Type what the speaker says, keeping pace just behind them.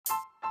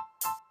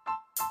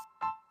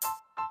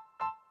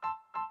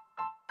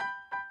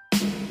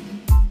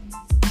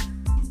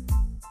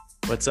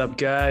What's up,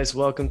 guys?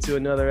 Welcome to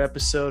another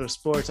episode of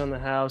Sports on the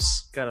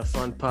House. Got a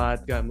fun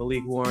pod. Got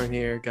Malik Werin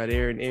here. Got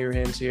Aaron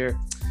Abraham here.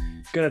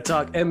 Gonna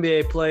talk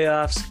NBA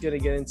playoffs. Gonna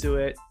get into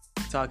it.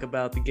 Talk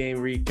about the game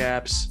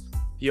recaps.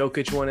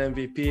 Jokic won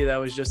MVP. That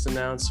was just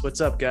announced. What's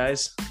up,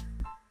 guys?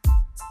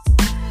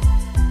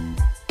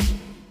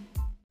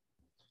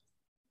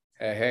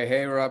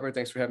 Hey, Robert.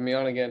 Thanks for having me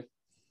on again.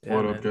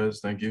 What up, guys?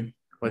 Thank you.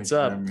 What's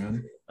up?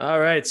 All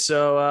right.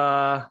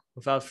 So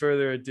without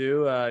further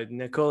ado,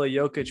 Nikola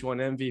Jokic won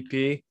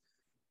MVP.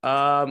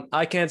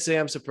 I can't say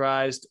I'm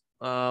surprised.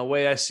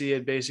 Way I see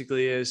it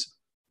basically is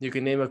you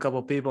can name a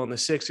couple people in the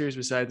Sixers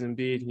besides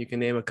Embiid. You can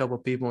name a couple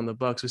people in the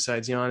Bucks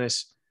besides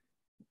Giannis.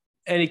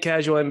 Any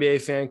casual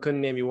NBA fan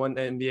couldn't name you one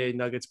NBA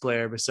Nuggets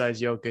player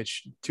besides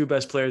Jokic. Two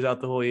best players out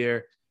the whole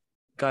year.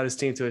 Got his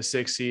team to a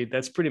 6th seed.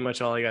 That's pretty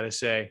much all I got to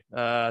say.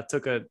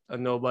 Took a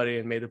nobody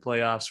and made the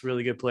playoffs.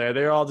 Really good player.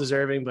 They're all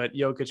deserving, but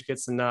Jokic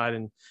gets the nod,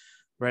 and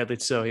rightly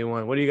so. He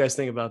won. What do you guys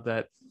think about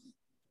that?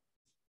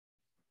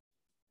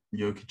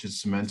 Jokic is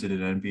cemented in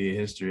NBA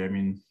history. I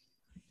mean,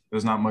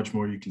 there's not much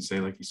more you can say.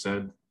 Like you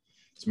said,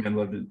 this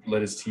man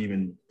led his team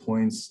in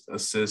points,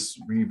 assists,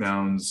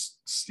 rebounds,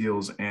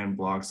 steals, and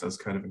blocks. That's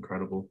kind of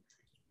incredible.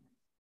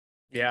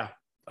 Yeah.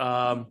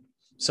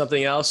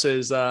 Something else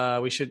is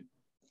we should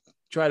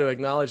try to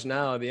acknowledge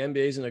now the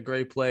NBA is in a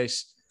great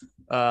place.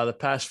 The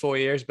past 4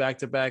 years,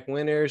 back-to-back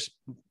winners,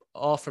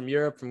 all from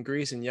Europe, from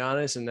Greece and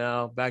Giannis, and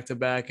now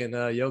back-to-back and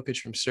Jokic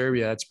from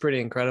Serbia. It's pretty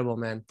incredible,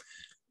 man,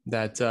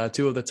 that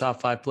two of the top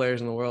 5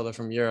 players in the world are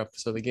from Europe.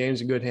 So the game's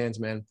in good hands,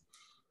 man.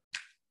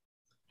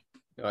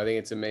 I think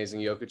it's amazing.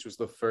 Jokic was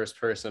the first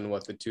person,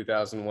 the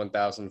 2,000,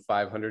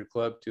 1,500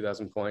 club,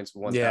 2,000 points,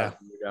 1,000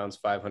 rebounds,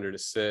 500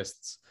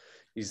 assists.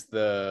 He's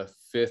the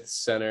 5th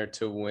center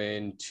to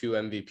win 2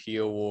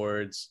 MVP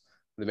awards.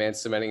 The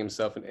man's cementing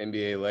himself an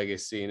NBA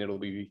legacy, and it'll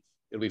be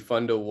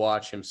fun to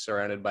watch him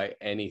surrounded by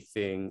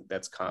anything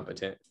that's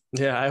competent.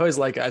 Yeah, I always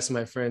like asking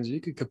my friends,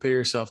 you could compare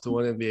yourself to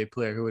one NBA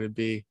player, who would it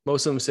be?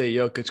 Most of them say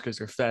Jokic because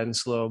they're fat and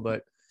slow,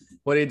 but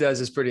what he does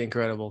is pretty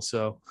incredible.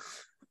 So,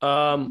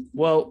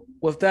 well,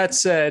 with that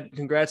said,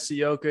 congrats to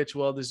Jokic,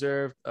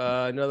 well-deserved.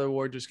 Another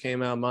award just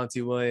came out.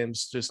 Monte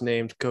Williams just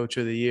named Coach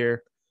of the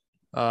Year.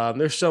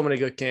 There's so many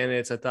good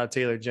candidates. I thought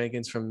Taylor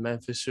Jenkins from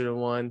Memphis should have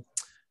won.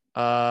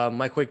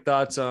 My quick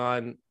thoughts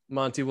on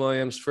Monte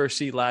Williams, first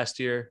seed last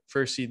year,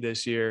 first seed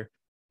this year,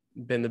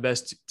 been the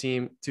best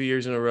team 2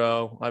 years in a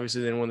row.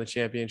 Obviously, didn't win the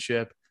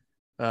championship,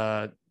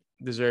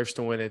 deserves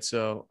to win it.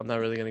 So I'm not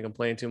really going to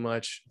complain too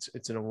much.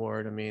 It's an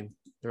award. I mean,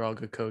 they're all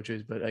good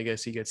coaches, but I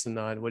guess he gets the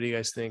nod. What do you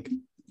guys think?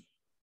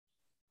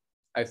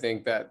 I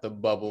think that the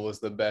bubble was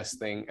the best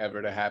thing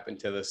ever to happen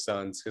to the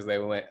Suns because they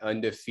went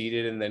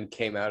undefeated and then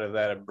came out of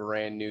that a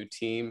brand new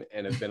team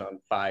and have been on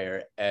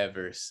fire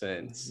ever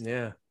since.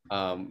 Yeah.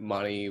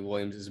 Monty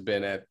Williams has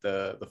been at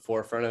the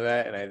forefront of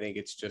that, and I think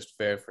it's just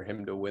fair for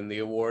him to win the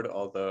award,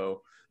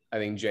 although I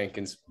think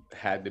Jenkins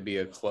had to be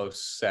a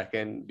close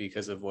second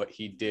because of what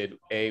he did,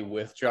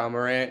 with Ja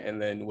Morant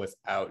and then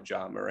without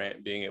Ja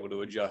Morant being able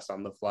to adjust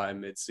on the fly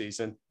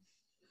mid-season.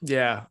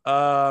 Yeah.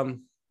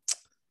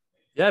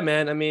 Yeah,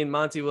 man. I mean,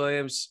 Monty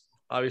Williams,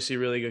 obviously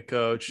really good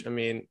coach. I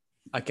mean,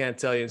 I can't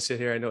tell you and sit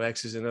here. I know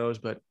X's and O's,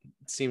 but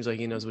it seems like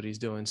he knows what he's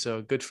doing.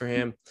 So good for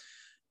him.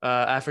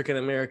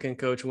 African-American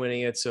coach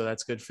winning it. So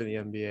that's good for the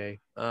NBA.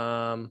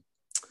 All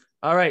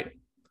right.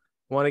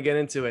 Want to get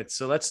into it.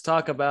 So let's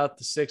talk about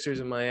the Sixers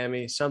in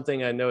Miami.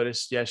 Something I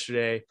noticed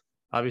yesterday.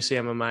 Obviously,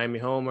 I'm a Miami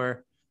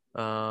homer.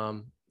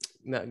 Not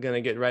going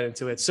to get right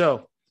into it.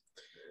 So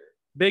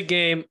big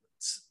game.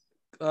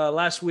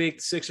 Last week,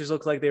 the Sixers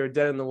looked like they were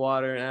dead in the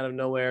water, and out of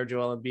nowhere,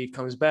 Joel Embiid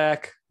comes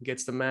back,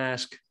 gets the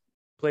mask,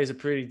 plays a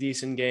pretty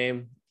decent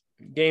game.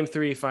 Game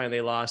 3, fine,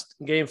 they lost.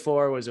 Game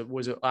 4 was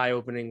an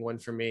eye-opening one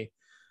for me.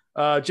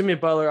 Jimmy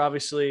Butler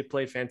obviously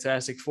played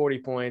fantastic, 40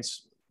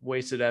 points,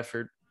 wasted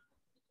effort.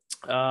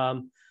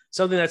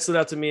 Something that stood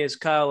out to me is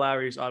Kyle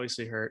Lowry's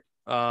obviously hurt.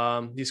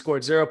 He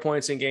scored 0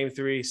 points in Game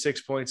 3,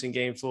 6 points in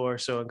Game 4.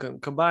 So a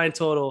combined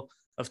total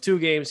of 2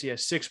 games, he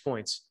has 6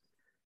 points.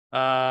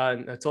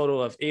 A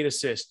total of 8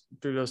 assists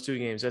through those 2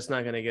 games. That's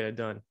not going to get it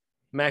done.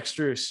 Max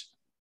Strus,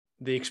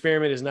 the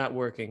experiment is not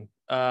working.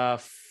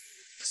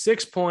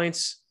 6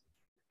 points,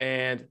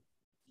 and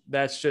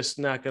that's just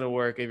not going to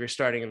work if you're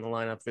starting in the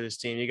lineup for this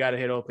team. You got to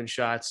hit open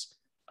shots.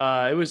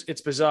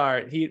 It's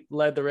bizarre. He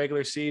led the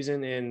regular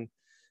season in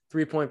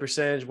 3-point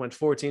percentage, went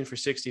 14 for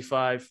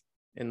 65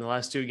 in the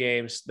last 2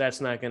 games.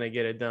 That's not going to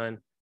get it done.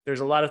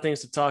 There's a lot of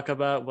things to talk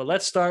about, but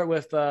let's start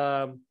with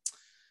the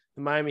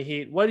Miami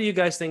Heat. What do you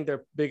guys think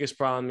their biggest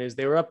problem is?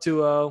 They were up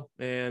 2-0,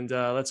 and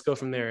let's go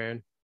from there,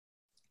 Aaron.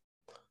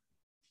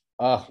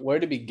 Where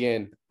to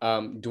begin?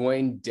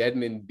 Dwayne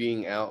Dedmon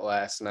being out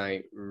last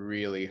night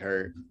really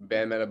hurt.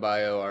 Bam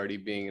Adebayo already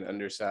being an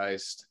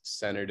undersized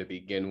center to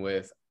begin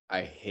with.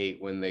 I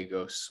hate when they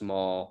go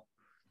small.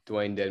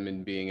 Dwayne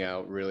Dedmon being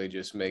out really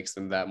just makes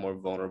them that more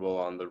vulnerable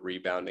on the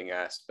rebounding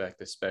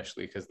aspect,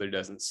 especially because there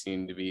doesn't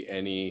seem to be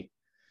any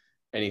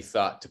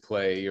thought to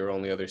play your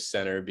only other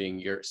center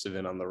being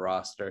Yurtseven on the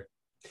roster.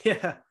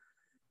 Yeah.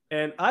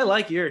 And I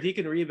like Yurt. He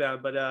can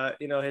rebound, but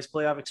his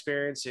playoff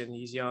experience and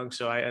he's young,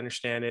 so I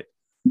understand it.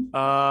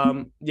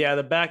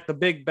 The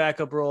big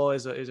backup role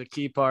is a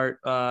key part.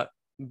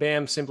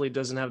 Bam simply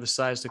doesn't have the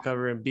size to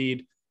cover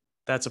Embiid.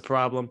 That's a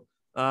problem.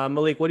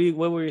 Malik, what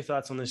were your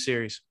thoughts on this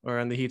series or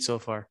on the Heat so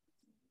far?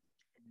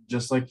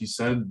 Just like you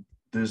said,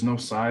 there's no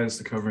size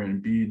to cover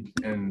Embiid,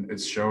 and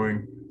it's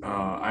showing.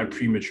 I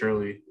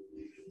prematurely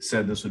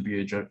said this would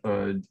be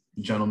a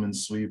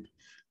gentleman's sweep.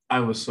 I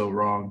was so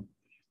wrong.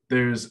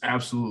 There's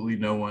absolutely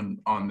no one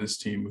on this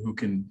team who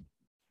can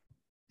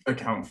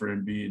account for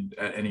Embiid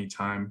at any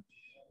time.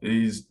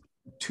 He's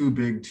too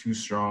big, too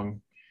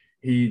strong.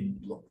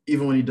 Even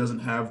when he doesn't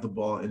have the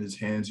ball in his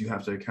hands, you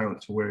have to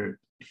account to where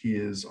he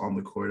is on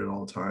the court at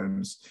all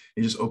times.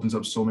 He just opens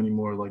up so many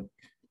more like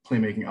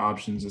playmaking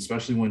options,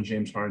 especially when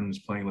James Harden is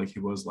playing like he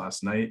was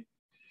last night.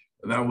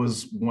 That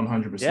was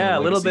 100%. Yeah,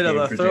 a little bit of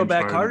a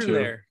throwback Harden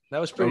there. That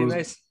was pretty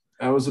nice.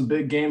 That was a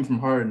big game from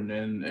Harden,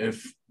 and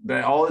if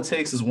that all it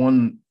takes is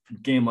one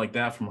game like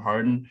that from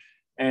Harden,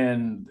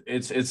 and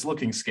it's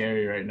looking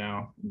scary right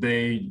now.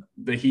 The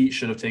Heat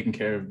should have taken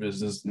care of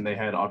business, and they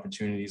had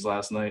opportunities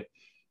last night.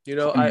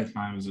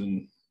 Times,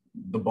 and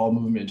the ball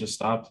movement just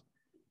stopped.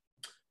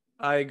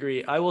 I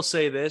agree. I will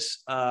say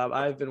this.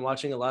 I've been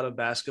watching a lot of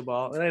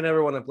basketball, and I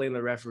never want to blame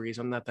the referees.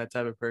 I'm not that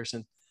type of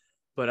person.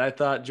 But I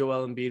thought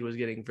Joel Embiid was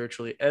getting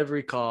virtually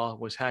every call,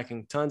 was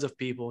hacking tons of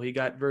people. He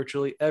got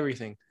virtually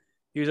everything.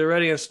 He was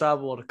already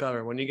unstoppable to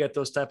cover. When you get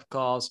those type of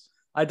calls,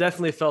 I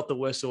definitely felt the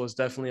whistle was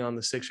definitely on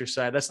the Sixers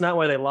side. That's not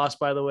why they lost,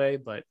 by the way,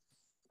 but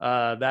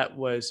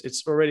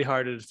it's already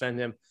hard to defend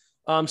him.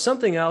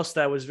 Something else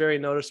that was very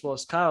noticeable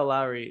is Kyle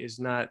Lowry is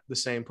not the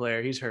same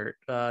player. He's hurt.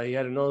 He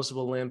had a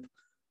noticeable limp.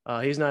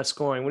 He's not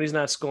scoring. When he's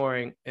not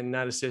scoring and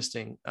not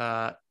assisting,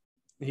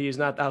 he's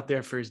not out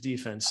there for his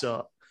defense.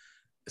 So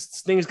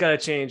things got to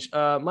change.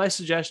 My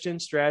suggestion,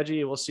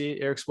 strategy, we'll see.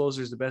 Eric Spoelstra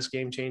is the best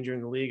game changer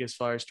in the league as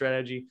far as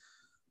strategy.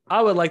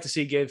 I would like to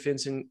see Gabe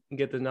Vincent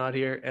get the nod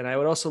here, and I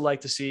would also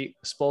like to see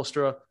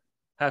Spoelstra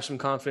have some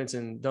confidence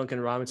in Duncan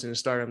Robinson and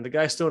start him. The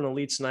guy's still an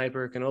elite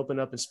sniper, can open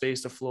up and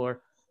space the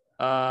floor.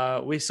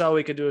 We saw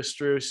we could do a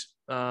Strus.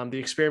 The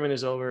experiment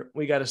is over.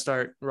 We got to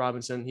start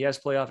Robinson. He has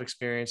playoff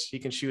experience. He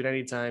can shoot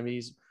anytime.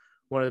 He's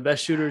one of the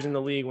best shooters in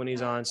the league when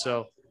he's on.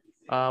 So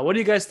what do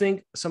you guys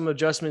think some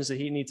adjustments that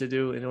he need to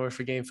do in order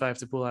for Game 5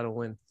 to pull out a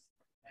win?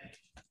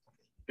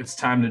 It's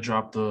time to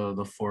drop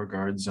the four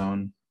guard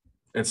zone.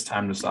 It's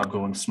time to stop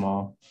going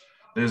small.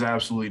 There's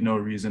absolutely no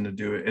reason to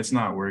do it. It's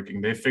not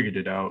working. They figured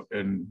it out.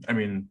 And I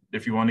mean,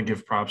 if you want to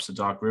give props to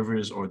Doc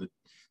Rivers or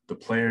the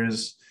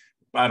players,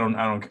 I don't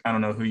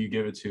know who you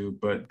give it to,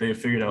 but they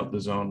figured out the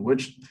zone,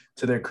 which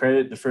to their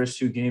credit, the first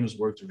two games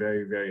worked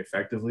very, very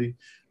effectively,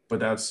 but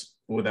that's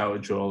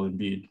without Joel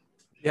Embiid.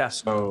 Yeah.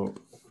 So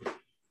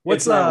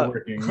what's not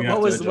working.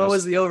 What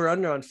was the over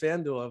under on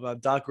FanDuel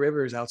of Doc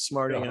Rivers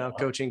outsmarting and out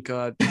coaching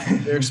Eric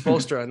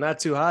Spoelstra? Not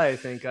too high, I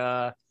think.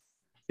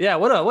 Yeah,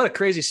 what a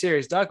crazy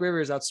series. Doc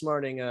Rivers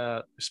outsmarting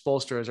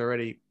Spoelstra is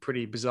already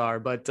pretty bizarre.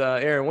 But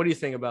Aaron, what do you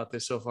think about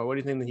this so far? What do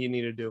you think that he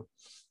need to do?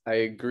 I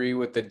agree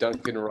with the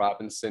Duncan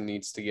Robinson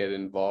needs to get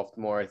involved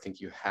more. I think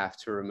you have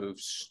to remove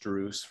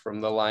Strus from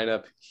the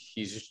lineup.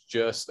 He's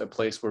just a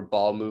place where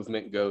ball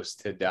movement goes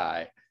to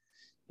die.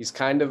 He's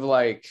kind of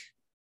like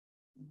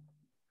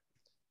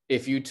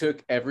if you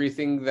took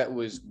everything that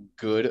was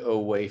good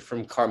away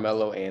from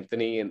Carmelo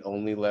Anthony and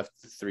only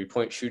left the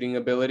three-point shooting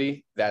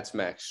ability, that's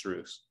Max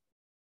Strus.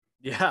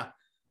 Yeah.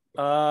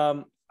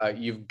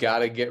 You've got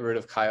to get rid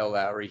of Kyle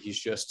Lowry. He's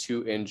just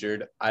too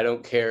injured. I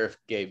don't care if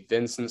Gabe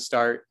Vincent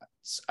starts.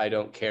 I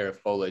don't care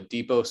if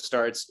Oladipo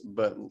starts,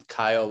 but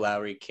Kyle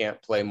Lowry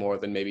can't play more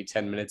than maybe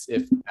 10 minutes,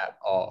 if at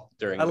all,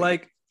 during I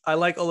like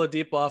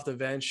Oladipo off the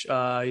bench.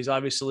 He's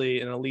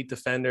obviously an elite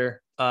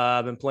defender.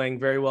 Been playing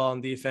very well on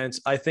defense.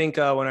 I think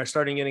when our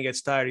starting unit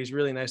gets tired, he's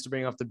really nice to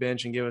bring off the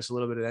bench and give us a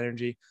little bit of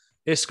energy.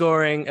 His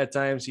scoring at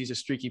times, he's a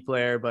streaky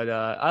player, but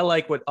I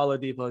like what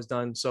Oladipo has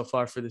done so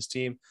far for this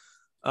team.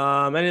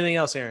 Anything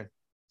else, Aaron?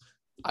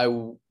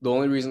 The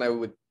only reason I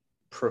would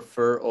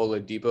prefer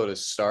Oladipo to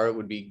start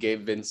would be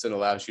Gabe Vincent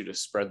allows you to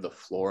spread the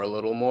floor a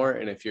little more.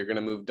 And if you're going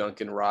to move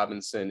Duncan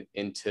Robinson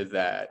into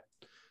that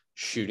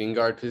shooting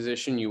guard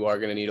position, you are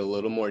going to need a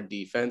little more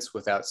defense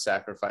without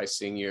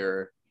sacrificing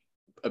your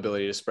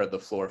ability to spread the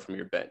floor from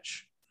your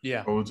bench.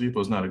 Yeah.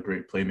 Oladipo's not a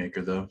great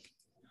playmaker, though.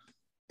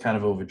 Kind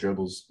of over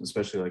dribbles,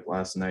 especially like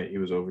last night. He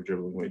was over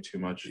dribbling way too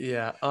much.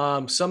 Yeah.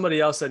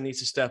 Somebody else that needs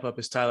to step up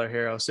is Tyler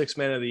Herro, 6th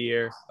man of the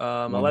year.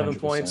 11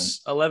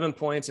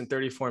 points in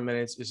 34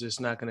 minutes is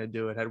just not going to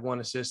do it. Had 1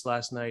 assist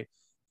last night.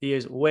 He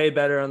is way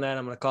better on that.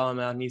 I'm going to call him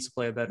out. He needs to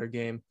play a better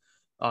game,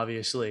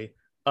 obviously.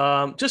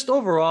 Just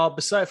overall,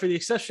 for the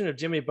exception of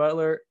Jimmy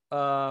Butler,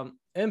 and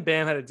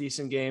Bam had a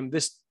decent game.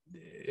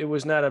 It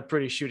was not a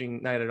pretty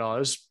shooting night at all. It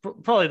was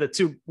probably the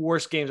 2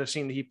 worst games I've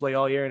seen the Heat play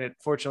all year, and it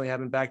fortunately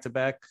happened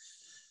back-to-back.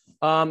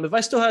 If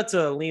I still had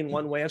to lean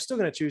one way, I'm still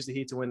going to choose the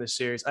Heat to win this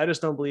series. I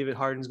just don't believe it.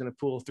 Harden's going to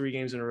pull 3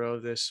 games in a row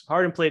of this.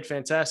 Harden played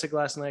fantastic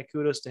last night.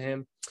 Kudos to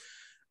him.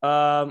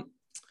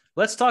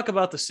 let's talk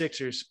about the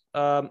Sixers.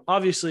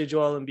 Obviously,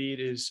 Joel Embiid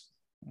is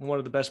one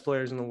of the best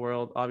players in the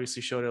world.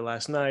 Obviously, showed it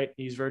last night.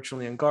 He's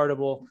virtually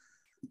unguardable.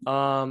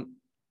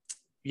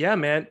 Yeah,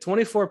 man,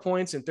 24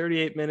 points in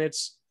 38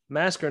 minutes.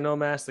 Mask or no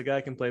mask, the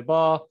guy can play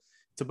ball.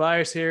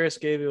 Tobias Harris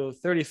gave you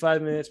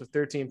 35 minutes with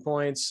 13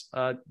 points.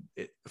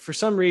 For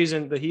some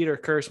reason, the Heat are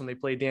cursed when they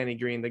play Danny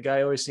Green. The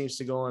guy always seems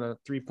to go on a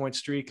 3-point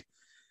streak.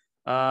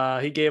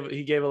 He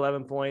gave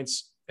 11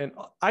 points. And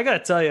I got to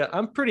tell you,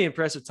 I'm pretty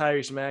impressed with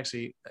Tyrese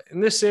Maxey.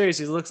 In this series,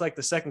 he looks like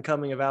the second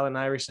coming of Allen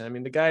Iverson. I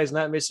mean, the guy is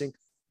not missing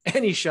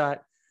any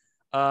shot.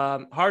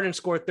 Harden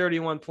scored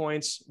 31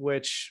 points,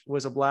 which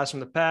was a blast from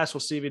the past.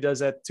 We'll see if he does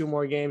that 2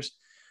 more games.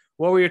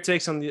 What were your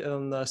takes on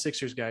the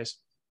Sixers, guys?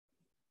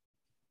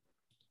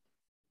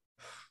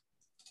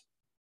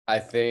 I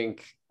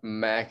think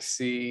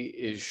Maxey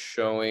is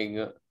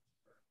showing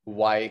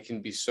why it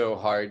can be so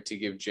hard to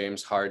give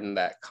James Harden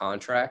that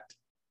contract,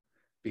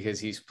 because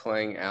he's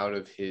playing out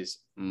of his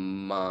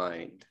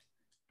mind.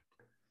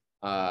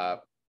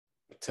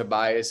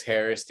 Tobias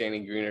Harris,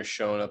 Danny Green are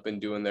showing up and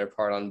doing their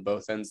part on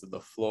both ends of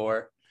the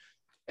floor.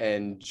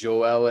 And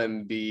Joel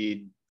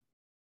Embiid,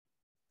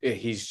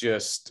 he's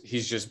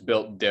just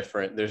built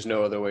different. There's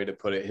no other way to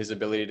put it. His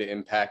ability to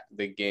impact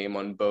the game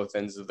on both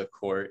ends of the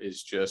court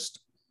is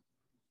just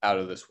out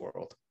of this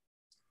world.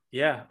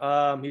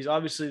 Yeah, he's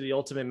obviously the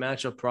ultimate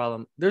matchup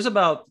problem. There's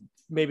about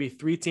maybe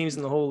 3 teams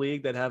in the whole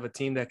league that have a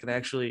team that can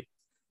actually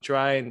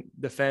try and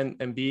defend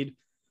Embiid,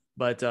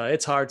 but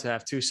it's hard to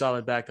have 2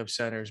 solid backup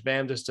centers.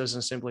 Bam just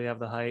doesn't simply have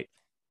the height.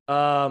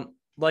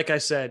 Like I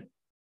said,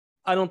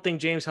 I don't think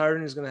James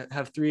Harden is going to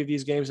have 3 of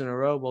these games in a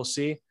row. We'll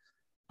see.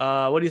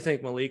 What do you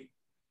think, Malik?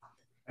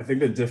 I think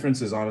the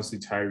difference is honestly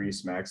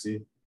Tyrese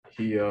Maxey.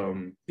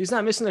 He's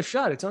not missing a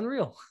shot. It's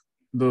unreal.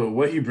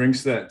 What he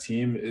brings to that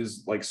team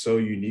is like so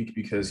unique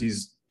because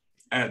he's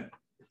at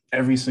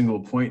every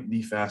single point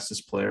the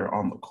fastest player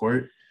on the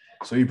court.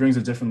 So he brings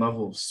a different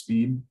level of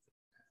speed.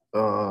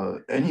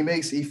 And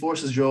he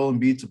forces Joel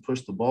Embiid to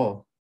push the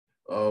ball.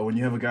 When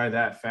you have a guy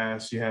that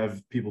fast, you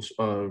have people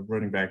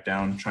running back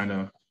down trying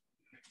to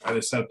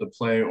either set up the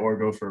play or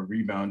go for a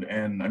rebound.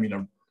 And I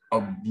mean,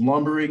 a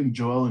lumbering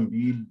Joel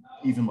Embiid,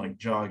 even like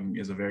jogging,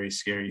 is a very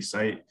scary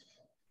sight.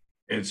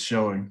 It's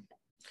showing.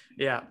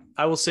 Yeah,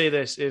 I will say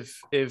this: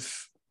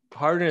 if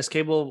Harden is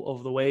capable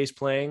of the way he's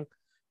playing,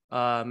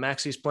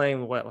 Maxey's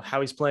playing how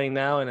he's playing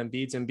now, and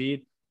Embiid's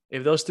Embiid,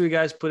 if those 3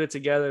 guys put it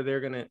together,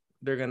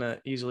 they're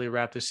gonna easily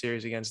wrap this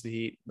series against the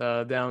Heat.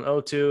 Down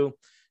 0-2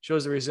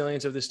 shows the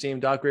resilience of this team.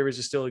 Doc Rivers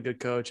is still a good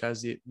coach,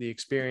 has the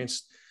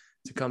experience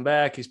to come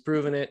back. He's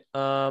proven it.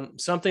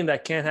 Something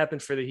that can't happen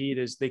for the Heat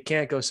is they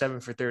can't go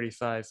 7 for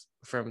 35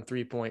 from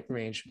 3-point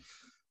range.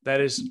 That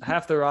is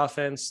half their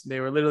offense. They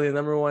were literally the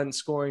number 1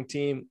 scoring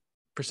team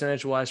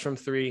percentage-wise from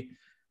 3.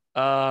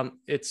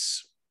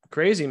 It's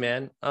crazy,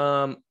 man.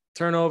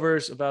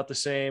 Turnovers about the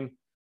same.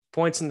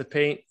 Points in the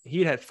paint.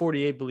 Heat had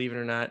 48, believe it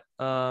or not,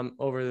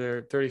 over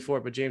their 34,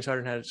 but James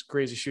Harden had a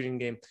crazy shooting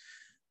game.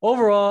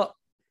 Overall,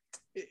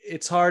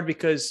 it's hard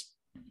because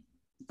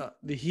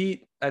the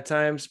Heat at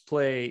times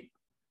play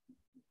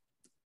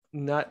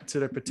not to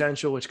their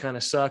potential, which kind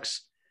of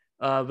sucks.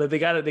 But they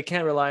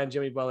can't rely on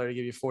Jimmy Butler to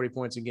give you 40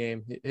 points a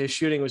game. His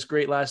shooting was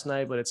great last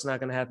night, but it's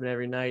not going to happen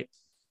every night.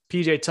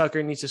 PJ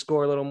Tucker needs to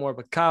score a little more,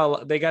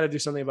 but they got to do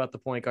something about the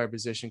point guard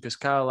position because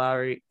Kyle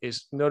Lowry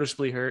is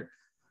noticeably hurt.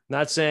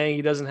 Not saying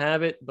he doesn't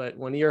have it, but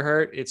when you're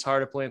hurt, it's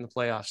hard to play in the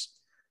playoffs.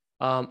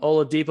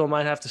 Oladipo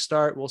might have to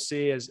start. We'll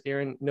see, as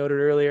Aaron noted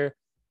earlier.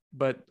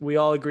 But we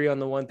all agree on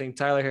the one thing.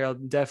 Tyler Herro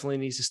definitely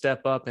needs to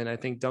step up, and I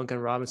think Duncan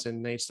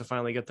Robinson needs to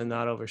finally get the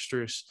nod over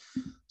Strus.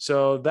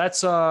 So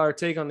that's our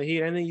take on the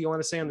Heat. Anything you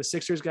want to say on the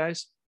Sixers,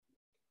 guys?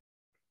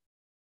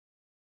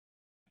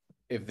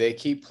 If they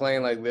keep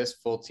playing like this,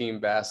 full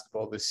team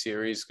basketball, the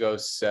series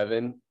goes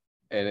 7,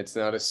 and it's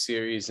not a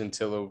series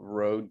until a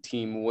road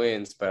team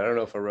wins. But I don't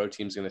know if a road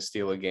team's going to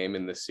steal a game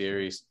in the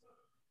series.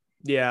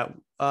 Yeah,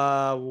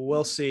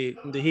 we'll see.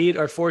 The Heat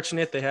are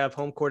fortunate. They have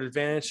home court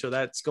advantage, so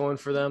that's going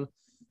for them.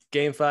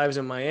 Game 5 is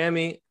in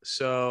Miami,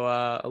 so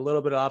a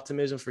little bit of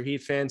optimism for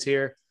Heat fans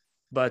here.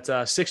 But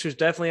Sixers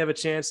definitely have a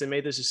chance. They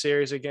made this a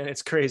series again.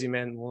 It's crazy,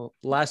 man. Well,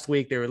 last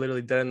week they were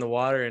literally dead in the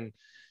water, and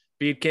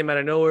Embiid came out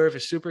of nowhere with a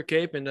super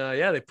cape, and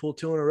they pulled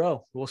 2 in a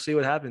row. We'll see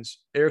what happens.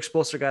 Eric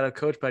Spoelstra got out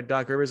coached by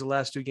Doc Rivers the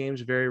last 2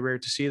 games. Very rare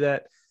to see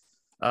that.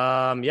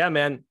 Yeah,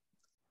 man,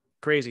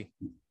 crazy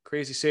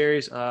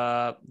series.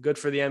 Good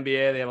for the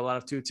NBA. They have a lot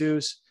of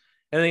 2-2s.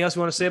 Anything else you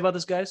want to say about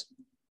this, guys?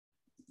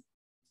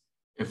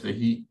 If the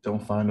Heat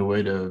don't find a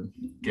way to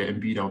get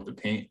Embiid out the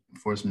paint,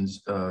 force him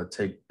to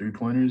take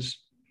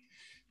 3-pointers,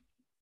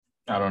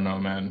 I don't know,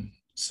 man.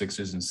 6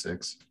 and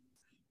 6.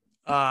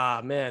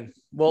 Man.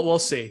 Well, we'll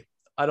see.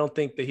 I don't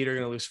think the Heat are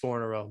going to lose 4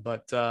 in a row,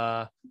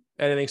 but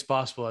anything's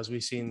possible as we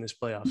see in this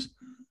playoffs.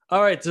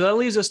 All right, so that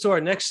leads us to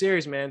our next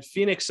series, man.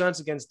 Phoenix Suns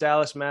against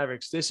Dallas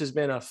Mavericks. This has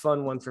been a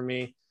fun one for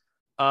me.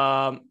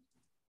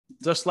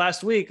 Just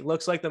last week,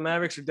 looks like the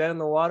Mavericks are dead in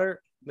the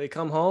water. They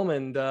come home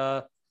and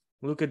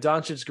Luka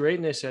Doncic's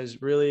greatness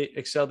has really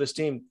excelled this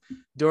team.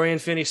 Dorian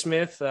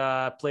Finney-Smith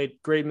played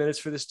great minutes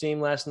for this team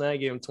last night,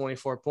 gave him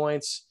 24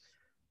 points.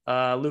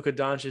 Luka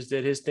Doncic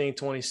did his thing,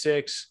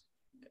 26.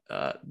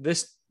 I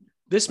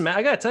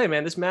gotta tell you,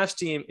 man, this Mavs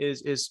team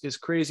is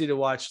crazy to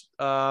watch.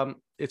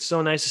 It's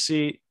so nice to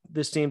see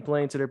this team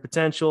playing to their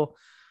potential.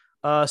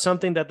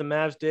 Something that the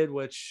Mavs did,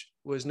 which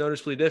was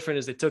noticeably different,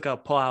 is they took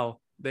out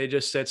Powell. They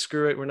just said,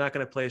 screw it, we're not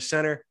going to play a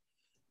center.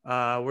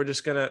 We're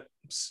just going to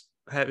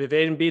have, if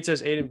Aiden beats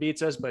us, Aiden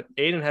beats us. But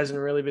Aiden hasn't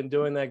really been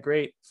doing that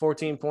great.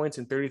 14 points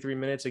in 33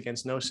 minutes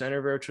against no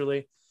center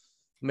virtually.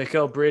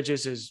 Mikal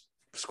Bridges has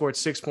scored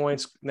 6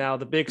 points. Now,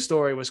 the big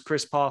story was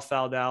Chris Paul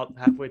fouled out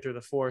halfway through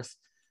the fourth.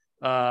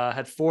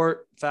 Had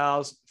 4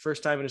 fouls,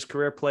 first time in his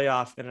career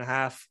playoff and a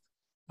half.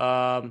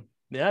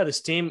 Yeah,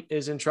 this team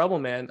is in trouble,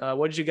 man.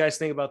 What did you guys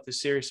think about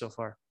this series so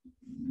far?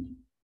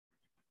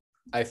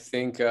 I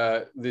think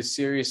this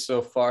series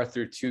so far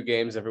through 2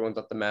 games, everyone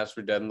thought the Mavs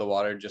were dead in the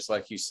water. Just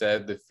like you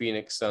said, the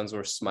Phoenix Suns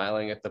were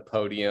smiling at the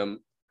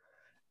podium.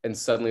 And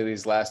suddenly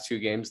these last 2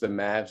 games, the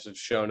Mavs have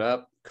shown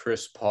up.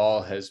 Chris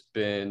Paul has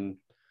been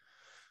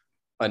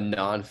a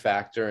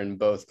non-factor in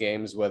both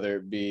games, whether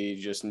it be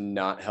just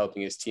not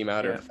helping his team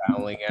out or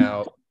fouling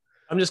out.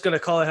 I'm just going to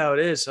call it how it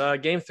is.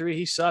 Game 3,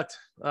 he sucked.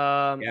 And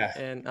I'm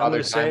going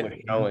to say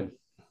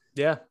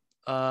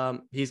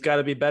he's got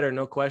to be better,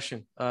 no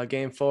question.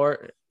 Game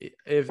 4,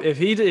 if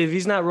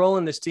he's not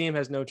rolling, this team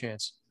has no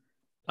chance.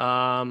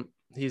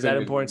 He's that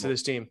important to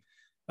this team.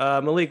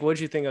 Malik, what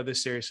did you think of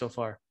this series so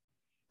far?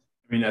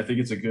 I mean, I think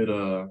it's a good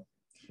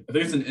I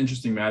think it's an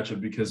interesting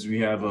matchup because we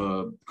have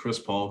Chris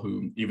Paul,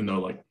 who, even though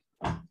like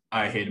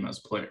I hate him as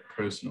a player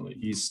personally,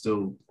 he's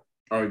still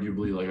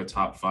arguably like a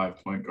top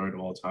 5 point guard of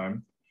all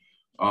time.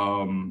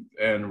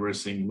 And we're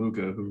seeing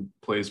Luka, who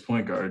plays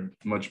point guard,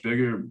 much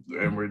bigger,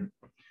 and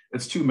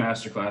it's 2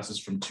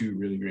 masterclasses from 2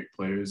 really great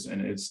players,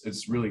 and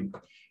it's really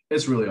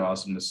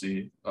awesome to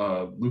see.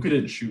 Luka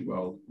didn't shoot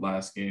well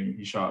last game.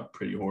 He shot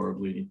pretty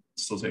horribly. He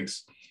still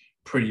takes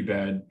pretty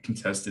bad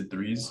contested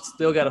threes.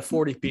 Still got a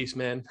 40 piece,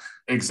 man.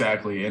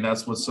 Exactly, and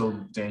that's what's so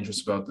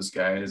dangerous about this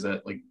guy is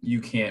that like you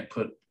can't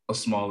put a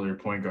smaller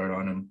point guard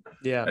on him.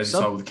 Yeah, as you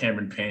saw with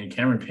Cameron Payne.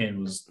 Cameron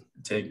Payne was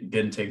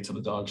getting taken to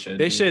the dog shed.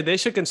 They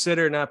should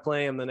consider not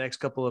playing him the next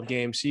couple of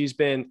games. He's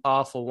been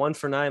awful. 1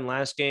 for 9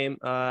 last game.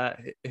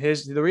 The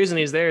reason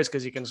he's there is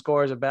because he can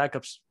score as a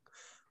backup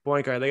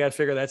point guard. They got to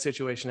figure that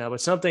situation out.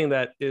 But something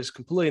that is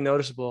completely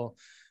noticeable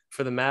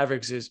for the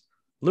Mavericks is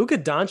Luka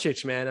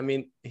Doncic, man. I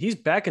mean, he's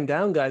backing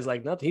down guys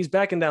like nothing. He's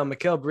backing down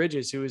Mikal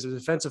Bridges, who is a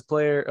defensive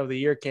player of the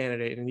year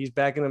candidate, and he's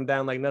backing him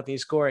down like nothing.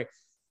 He's scoring.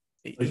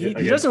 He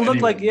doesn't look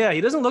like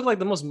he doesn't look like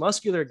the most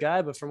muscular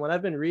guy, but from what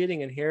I've been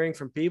reading and hearing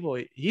from people,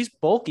 he's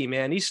bulky,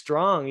 man. He's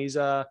strong. He's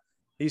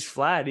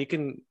flat. He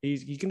can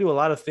do a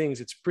lot of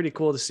things. It's pretty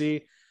cool to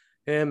see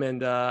him.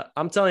 And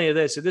I'm telling you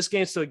this, if this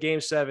game's still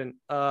game 7,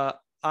 if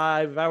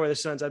I were the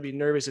Suns, I'd be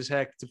nervous as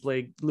heck to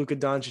play Luka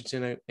Doncic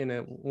in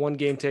a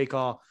 1-game take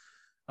all.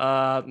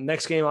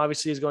 Next game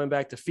obviously is going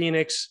back to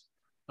Phoenix.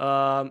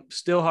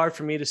 Still hard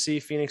for me to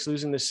see Phoenix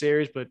losing this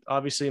series, but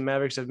obviously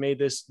Mavericks have made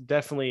this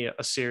definitely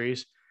a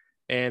series.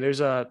 And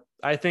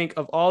I think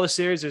of all the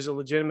series, there's a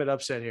legitimate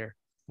upset here.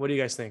 What do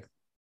you guys think?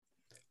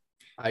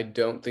 I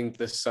don't think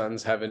the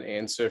Suns have an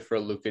answer for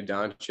Luka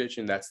Doncic,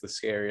 and that's the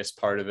scariest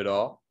part of it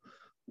all,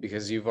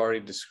 because you've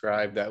already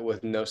described that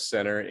with no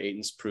center,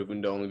 Ayton's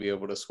proven to only be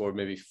able to score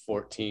maybe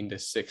 14 to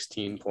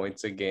 16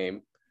 points a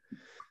game.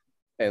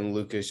 And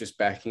Luka's just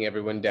backing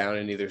everyone down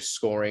and either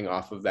scoring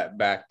off of that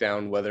back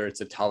down, whether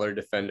it's a taller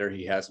defender,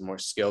 he has more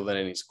skill than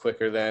and he's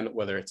quicker than,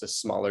 whether it's a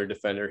smaller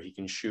defender, he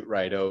can shoot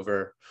right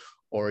over,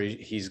 or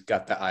he's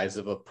got the eyes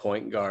of a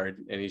point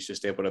guard and he's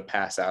just able to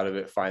pass out of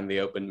it, find the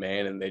open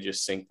man, and they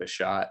just sink the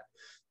shot.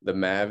 The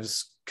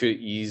Mavs could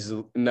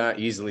not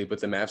easily, but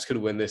the Mavs could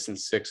win this in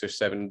 6 or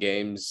 7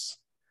 games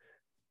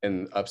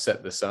and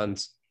upset the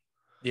Suns.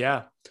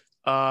 Yeah.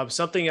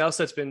 Something else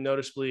that's been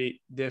noticeably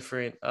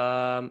different.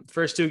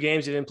 First 2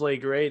 games, he didn't play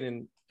great,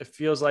 and it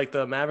feels like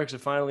the Mavericks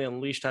have finally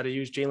unleashed how to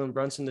use Jalen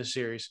Brunson this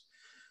series.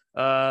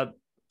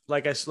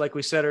 Like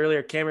we said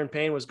earlier, Cameron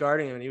Payne was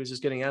guarding him, and he was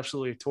just getting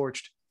absolutely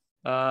torched.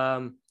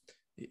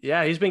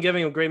 He's been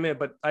giving him a great minute,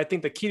 but I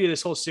think the key to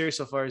this whole series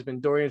so far has been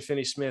Dorian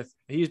Finney-Smith.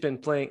 He's been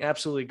playing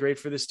absolutely great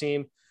for this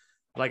team.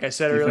 Like I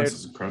said earlier,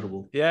 is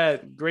incredible. Yeah,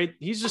 great.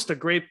 He's just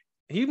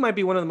he might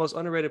be one of the most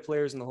underrated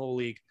players in the whole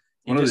league.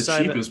 One of the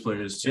cheapest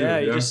players too.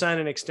 Yeah, he just signed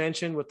an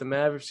extension with the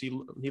Mavs.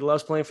 He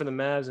loves playing for the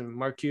Mavs, and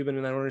Mark Cuban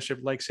and that ownership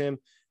likes him,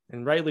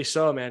 and rightly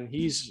so, man.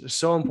 He's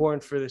so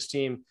important for this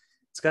team.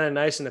 It's kind of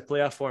nice in the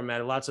playoff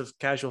format. Lots of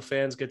casual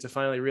fans get to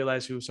finally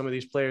realize who some of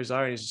these players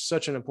are, and he's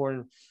such an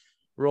important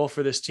role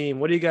for this team.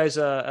 What do you guys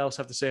else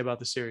have to say about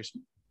the series?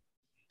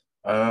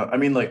 I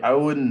mean, like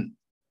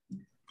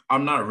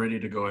I'm not ready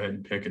to go ahead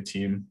and pick a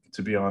team,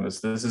 to be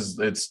honest.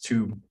 It's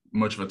too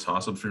much of a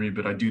toss-up for me,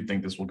 but I do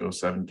think this will go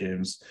 7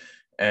 games.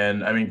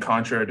 And I mean,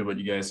 contrary to what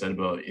you guys said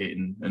about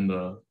Ayton and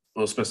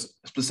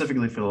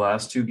specifically for the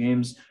last 2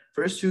 games,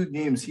 first 2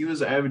 games, he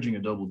was averaging a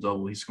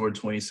double-double. He scored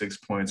 26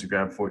 points and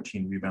grabbed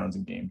 14 rebounds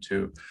in game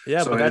 2.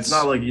 Yeah, so but it's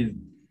not like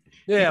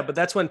but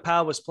that's when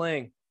Powell was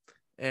playing,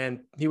 and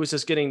he was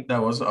just getting.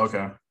 That was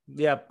okay.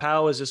 Yeah,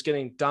 Powell was just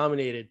getting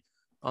dominated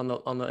on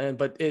the end.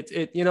 But it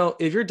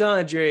if you're done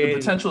at the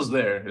potential's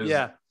there.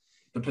 Yeah,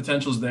 the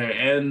potential's there,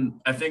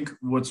 and I think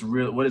what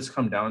it's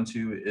come down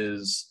to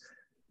is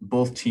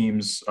both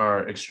teams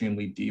are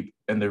extremely deep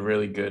and they're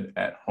really good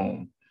at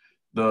home.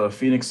 The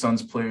Phoenix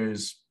Suns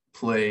players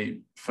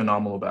play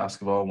phenomenal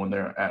basketball when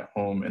they're at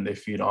home and they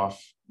feed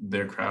off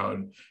their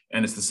crowd.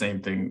 And it's the same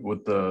thing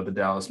with the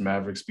Dallas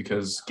Mavericks,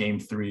 because game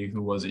 3,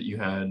 who was it?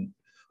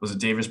 Was it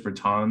Davis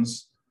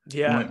Bertans?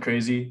 Yeah. Who went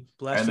crazy.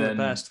 Blast from the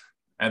past.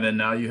 And then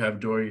now you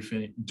have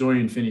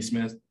Dorian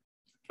Finney-Smith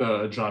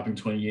dropping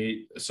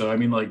 28. So, I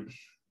mean, like,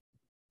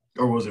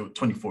 or was it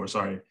 24?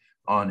 Sorry,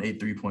 on 8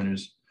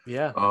 3-pointers.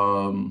 Yeah.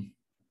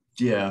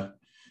 Yeah.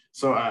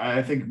 So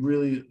I think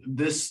really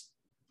this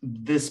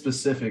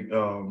specific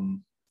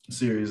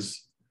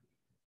series,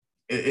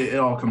 it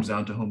all comes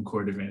down to home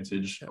court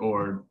advantage,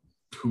 or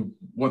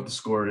what the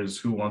score is,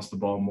 who wants the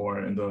ball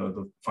more in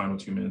the final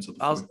 2 minutes of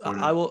the fourth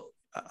quarter.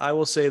 I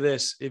will say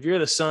this: if you're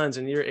the Suns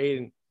and you're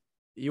Aiden,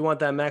 you want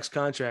that max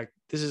contract.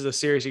 This is a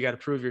series you got to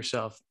prove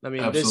yourself. I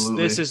mean,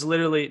 this is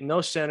literally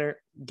no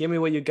center. Give me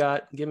what you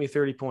got. Give me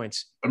 30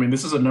 points. I mean,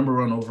 this is a number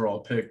 1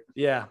 overall pick.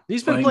 Yeah,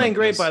 he's been playing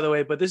great, by the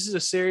way. But this is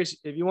a series.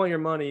 If you want your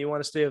money, you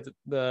want to stay with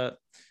the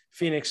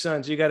Phoenix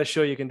Suns, you got to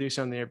show you can do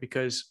something here,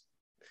 because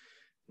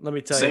let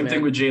me tell you, same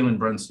thing with Jalen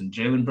Brunson.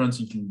 Jalen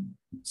Brunson can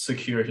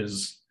secure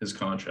his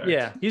contract.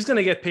 Yeah, he's going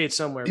to get paid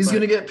somewhere. He's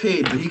going to get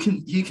paid, but he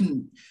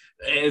can.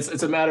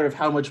 It's a matter of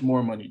how much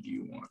more money do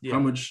you want? Yeah. How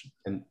much?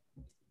 And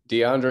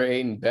DeAndre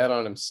Ayton bet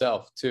on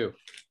himself too.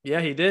 Yeah,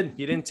 he did.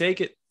 He didn't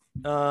take it.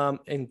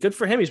 And good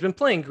for him. He's been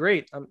playing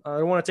great. I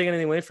don't want to take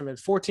anything away from him.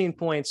 14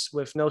 points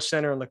with no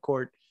center on the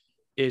court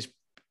is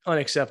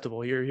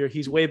unacceptable.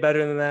 He's way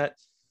better than that.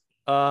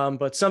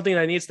 But something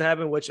that needs to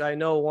happen, which I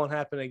know won't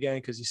happen again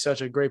because he's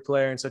such a great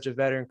player and such a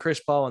veteran, Chris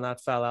Paul will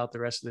not foul out the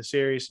rest of the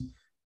series.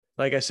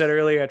 Like I said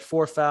earlier, had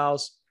 4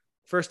 fouls.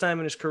 First time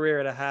in his career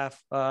at a half.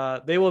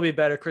 They will be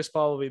better. Chris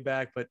Paul will be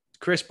back, but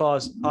Chris Paul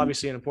is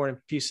obviously an important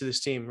piece of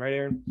this team, right,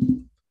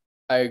 Aaron?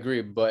 I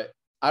agree, but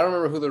I don't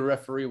remember who the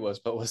referee was,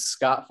 but was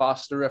Scott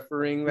Foster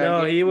refereeing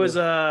that game? He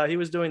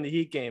was doing the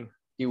Heat game.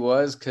 He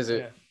was,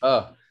 because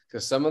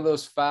some of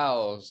those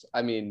fouls,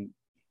 I mean,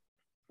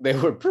 they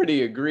were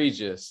pretty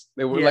egregious.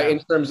 They were like, in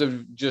terms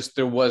of just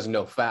there was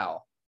no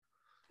foul.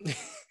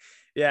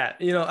 Yeah,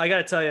 I got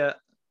to tell you,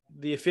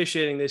 the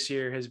officiating this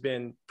year has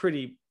been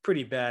pretty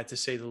bad, to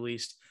say the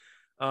least.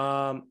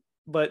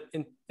 But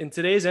in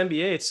today's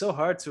NBA, it's so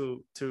hard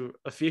to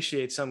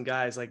officiate some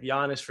guys. Like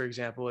Giannis, for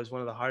example, is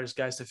one of the hardest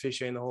guys to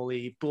officiate in the whole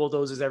league. He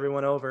bulldozes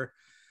everyone over.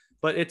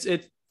 But it's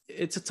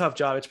a tough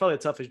job. It's probably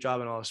the toughest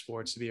job in all of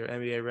sports to be an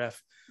NBA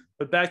ref.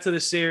 But back to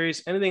the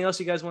series. Anything else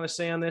you guys want to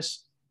say on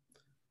this?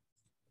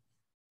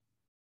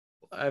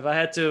 If I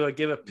had to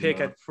give a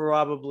pick, I'd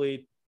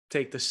probably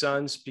take the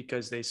Suns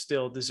because they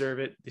still deserve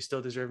it. They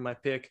still deserve my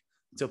pick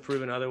until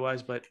proven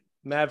otherwise. But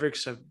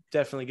Mavericks have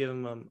definitely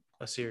given them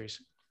a series.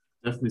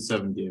 Definitely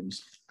 7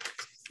 games.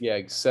 Yeah,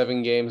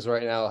 7 games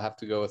right now. I'll have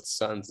to go with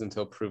Suns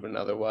until proven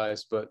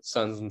otherwise, but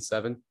Suns in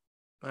 7.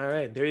 All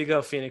right, there you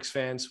go, Phoenix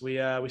fans. We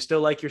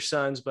still like your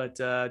Suns, but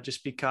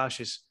just be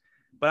cautious.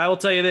 But I will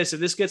tell you this: if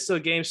this gets to a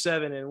game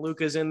 7 and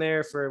Luka's in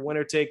there for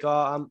winner take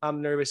all,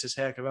 I'm nervous as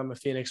heck. If I'm a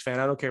Phoenix fan,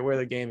 I don't care where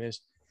the game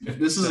is. If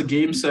this is a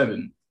game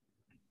 7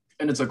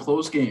 and it's a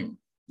close game,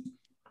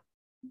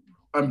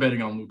 I'm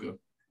betting on Luka.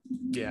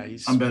 Yeah,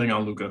 I'm betting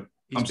on Luka.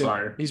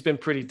 Sorry. He's been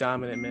pretty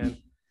dominant, man.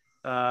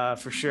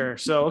 For sure.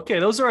 So, okay,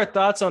 those are our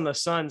thoughts on the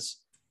Suns.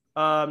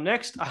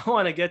 Next, I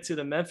want to get to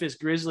the Memphis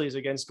Grizzlies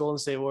against Golden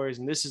State Warriors,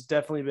 and this has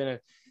definitely been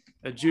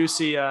a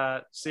juicy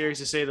series,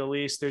 to say the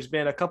least. There's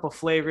been a couple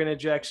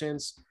flagrant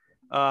ejections.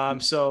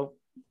 So,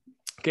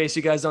 in case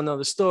you guys don't know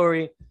the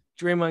story,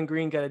 Draymond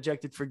Green got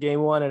ejected for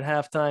game 1 at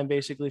halftime,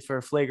 basically for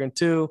a flagrant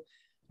 2.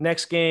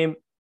 Next game,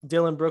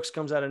 Dylan Brooks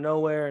comes out of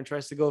nowhere and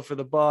tries to go for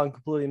the ball and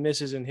completely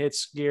misses and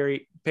hits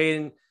Gary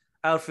Payton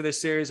out for this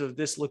series with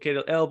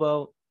dislocated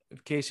elbow. In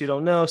case you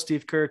don't know,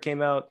 Steve Kerr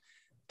came out at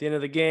the end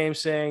of the game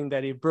saying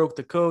that he broke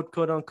the code,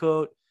 quote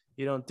unquote.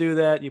 You don't do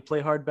that. You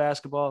play hard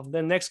basketball.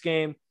 Then next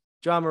game,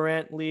 John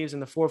Morant leaves in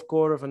the fourth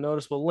quarter with a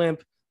noticeable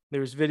limp.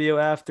 There was video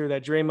after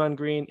that Draymond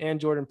Green and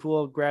Jordan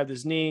Poole grabbed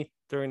his knee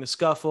during the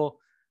scuffle.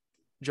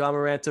 John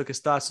Morant took his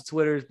thoughts to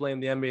Twitter,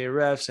 blamed the NBA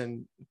refs,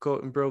 and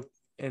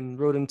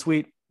wrote in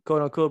tweet,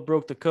 quote unquote,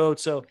 broke the code.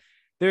 So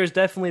there's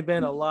definitely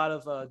been a lot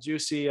of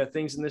juicy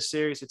things in this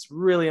series. It's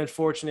really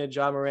unfortunate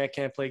John Morant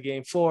can't play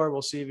game 4.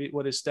 We'll see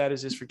what his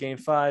status is for game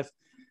 5.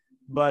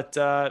 But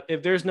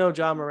if there's no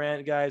John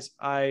Morant, guys,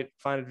 I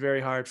find it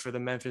very hard for the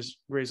Memphis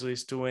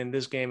Grizzlies to win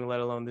this game and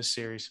let alone this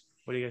series.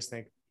 What do you guys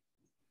think?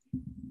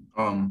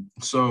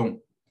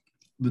 So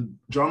the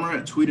John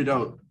Morant tweeted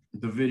out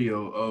the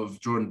video of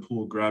Jordan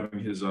Poole grabbing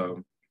his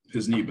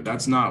knee, but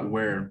that's not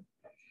where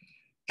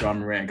John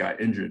Morant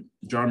got injured.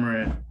 John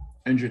Morant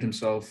injured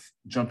himself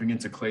jumping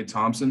into Klay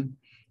Thompson,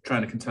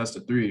 trying to contest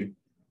a three,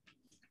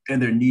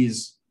 and their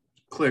knees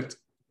clicked.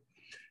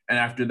 And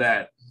after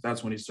that,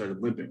 that's when he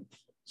started limping.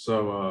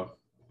 So,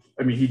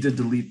 I mean, he did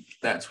delete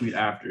that tweet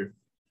after.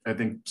 I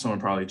think someone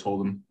probably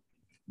told him.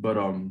 But,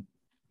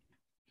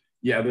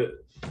 yeah,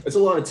 it's a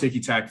lot of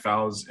ticky-tack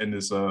fouls in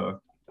this.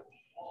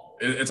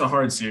 It's a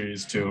hard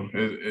series,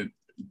 too,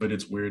 but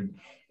it's weird.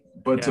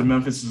 But to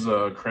Memphis's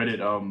credit,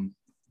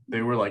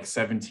 they were like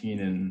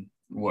 17-2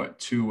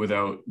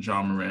 without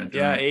Ja Morant.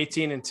 Yeah,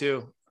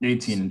 18-2.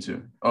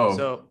 18-2. Oh,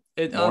 so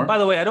by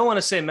the way, I don't want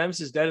to say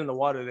Memphis is dead in the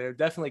water. They're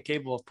definitely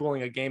capable of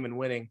pulling a game and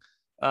winning.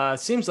 It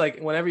seems like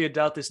whenever you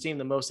doubt this team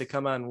the most, they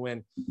come out and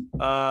win.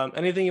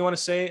 Anything you want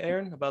to say,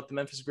 Aaron, about the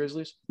Memphis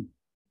Grizzlies?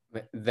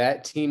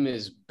 That team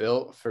is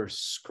built for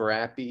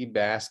scrappy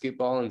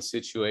basketball in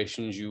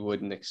situations you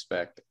wouldn't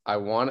expect.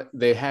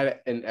 They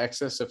had an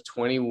excess of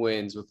 20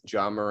 wins with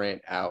Ja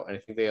Morant out, and I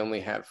think they only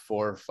had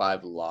 4 or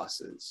 5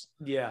 losses.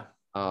 Yeah.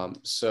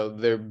 So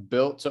they're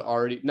built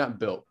to not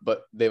built,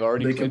 but they've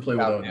already they can play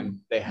without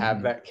him. They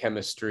have that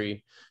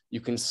chemistry.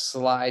 You can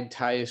slide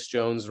Tyus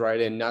Jones right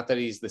in. Not that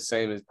he's the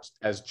same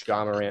as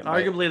Ja Morant.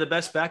 Arguably the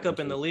best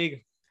backup in the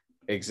league.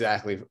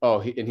 Exactly.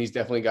 Oh, and he's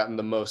definitely gotten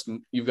the most.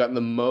 You've gotten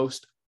the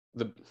most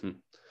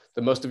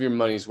of your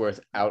money's worth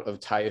out of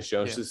Tyus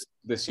Jones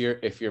this year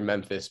if you're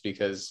Memphis,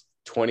 because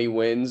 20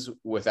 wins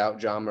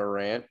without Ja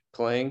Morant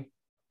playing.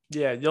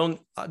 Yeah,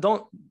 I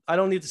don't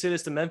need to say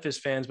this to Memphis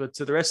fans, but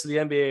to the rest of the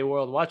NBA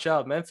world, watch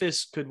out.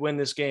 Memphis could win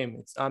this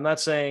game. I'm not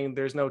saying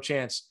there's no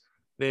chance.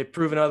 They've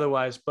proven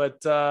otherwise,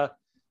 but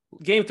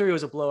game 3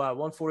 was a blowout,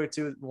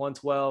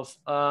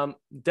 142-112.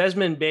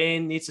 Desmond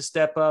Bane needs to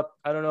step up.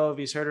 I don't know if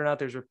he's hurt or not.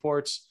 There's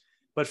reports,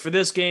 but for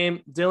this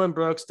game, Dylan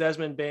Brooks,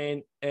 Desmond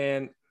Bane,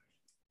 and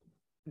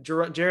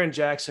Jaren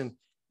Jackson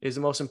is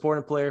the most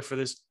important player for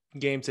this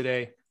game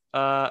today.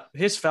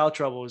 His foul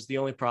trouble is the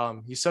only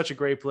problem. He's such a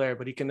great player,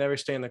 but he can never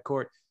stay in the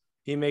court.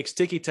 He makes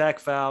ticky-tack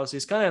fouls.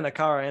 He's kind of in the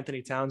Karl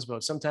Anthony Towns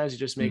boat. Sometimes he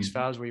just makes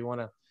fouls where you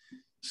want to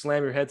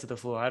slam your head to the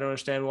floor. I don't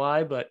understand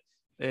why, but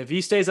if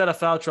he stays out of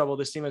foul trouble,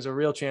 this team has a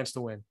real chance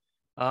to win.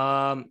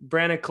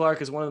 Brandon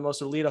Clark is one of the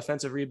most elite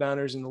offensive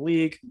rebounders in the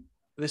league.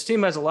 This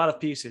team has a lot of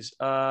pieces,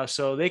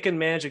 so they can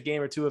manage a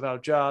game or two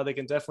without Ja. They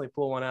can definitely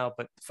pull one out,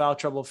 but foul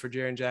trouble for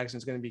Jaren Jackson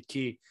is going to be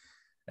key,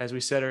 as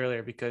we said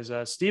earlier, because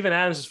Steven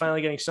Adams is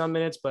finally getting some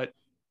minutes, but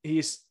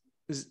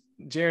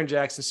Jaren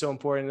Jackson is so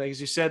important. Like,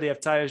 as you said, they have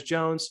Tyus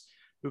Jones,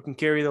 who can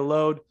carry the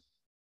load.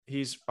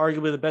 He's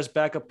arguably the best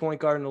backup point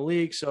guard in the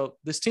league. So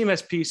this team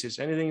has pieces.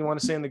 Anything you want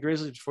to say in the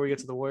Grizzlies before we get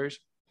to the Warriors?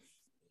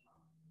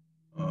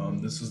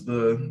 This is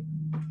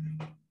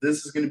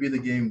going to be the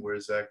game where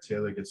Zach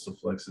Taylor gets to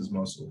flex his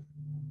muscle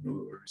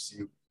or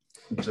see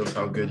just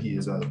how good he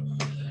is of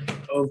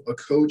a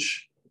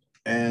coach.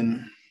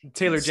 And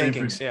Taylor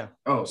Jenkins, yeah.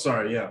 Oh,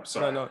 sorry, yeah,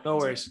 sorry. No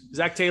worries.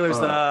 Zach Taylor's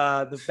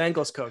the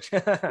Bengals coach.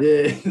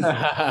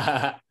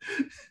 Yeah,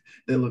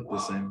 they look the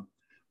same.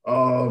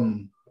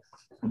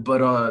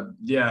 But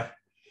yeah.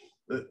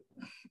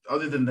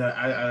 Other than that,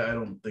 I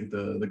don't think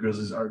the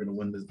Grizzlies are going to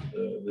win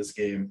this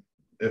game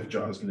if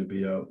Ja is going to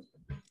be out.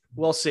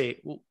 We'll see.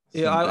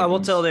 Yeah, I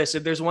will tell this.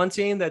 If there's one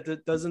team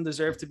that doesn't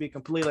deserve to be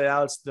completely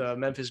out, it's the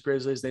Memphis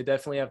Grizzlies. They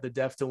definitely have the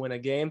depth to win a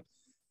game,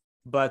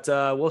 but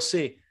we'll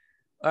see.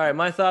 All right,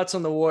 my thoughts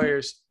on the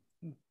Warriors.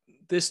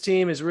 This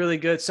team is really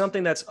good.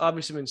 Something that's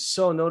obviously been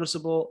so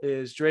noticeable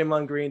is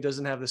Draymond Green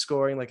doesn't have the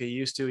scoring like he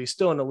used to. He's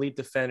still an elite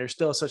defender,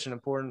 still such an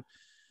important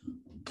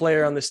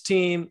player on this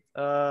team.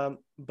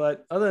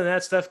 But other than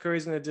that, Steph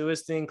Curry's going to do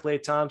his thing.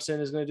 Klay Thompson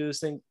is going to do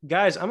his thing.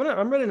 Guys,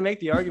 I'm ready to make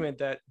the argument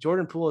that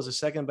Jordan Poole is the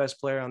second best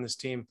player on this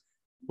team.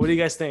 What do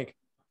you guys think?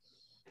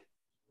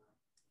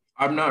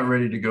 I'm not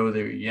ready to go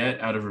there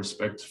yet out of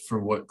respect for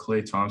what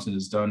Klay Thompson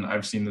has done.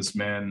 I've seen this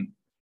man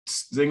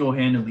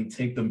single-handedly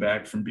take them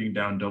back from being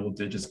down double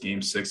digits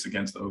game 6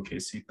 against the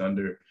OKC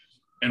Thunder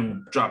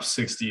and drop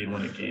 60 and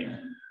win a game.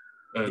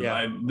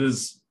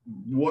 Klay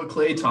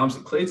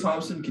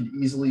Thompson could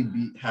easily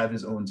have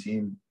his own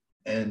team,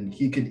 and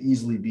he could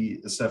easily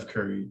beat Steph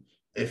Curry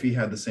if he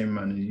had the same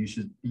amount of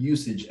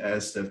usage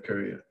as Steph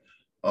Curry.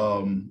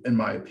 In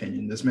my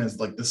opinion, this man's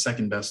like the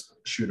second best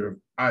shooter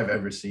I've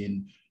ever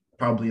seen,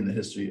 probably in the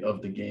history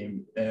of the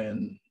game.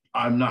 And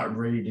I'm not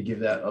ready to give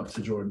that up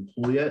to Jordan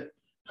Poole yet.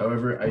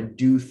 However, I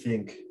do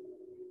think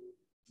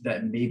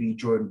that maybe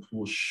Jordan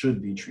Poole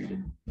should be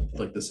treated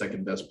like the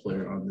second best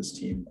player on this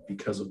team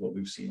because of what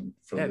we've seen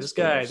from this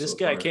guy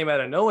came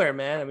out of nowhere,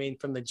 man. I mean,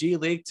 from the G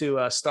League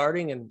to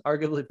starting and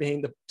arguably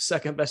being the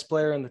second best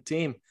player on the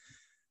team.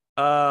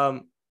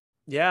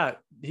 Yeah,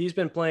 he's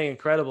been playing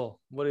incredible.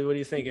 What do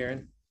you think,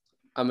 Aaron?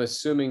 I'm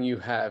assuming you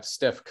have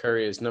Steph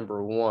Curry as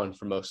number 1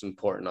 for most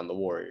important on the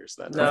Warriors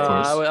then. No,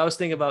 I was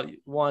thinking about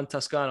Juan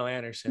Toscano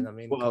Anderson. I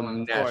mean,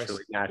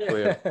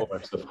 naturally,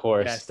 of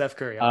course. Yeah, Steph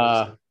Curry.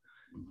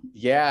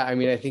 Yeah, I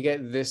mean, I think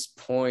at this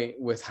point,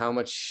 with how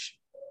much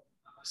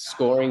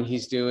scoring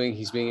he's doing,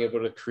 he's being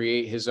able to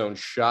create his own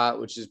shot,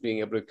 which is being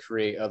able to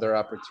create other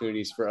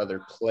opportunities for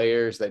other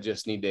players that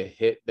just need to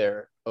hit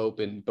their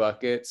open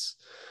buckets.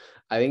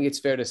 I think it's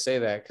fair to say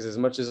that, because as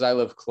much as I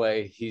love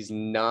Klay, he's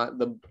not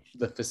the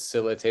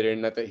facilitator.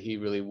 Not that he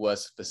really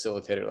was a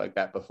facilitator like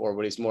that before,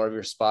 but he's more of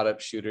your spot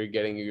up shooter,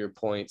 getting you your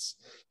points.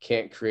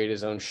 Can't create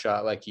his own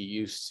shot like he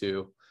used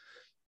to.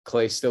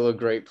 Klay's still a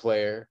great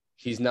player.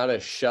 He's not a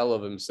shell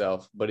of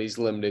himself, but he's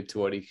limited to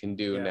what he can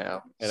do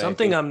now.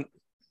 And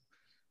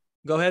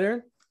Go ahead,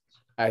 Aaron.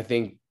 I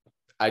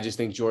just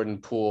think Jordan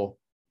Poole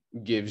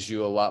gives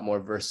you a lot more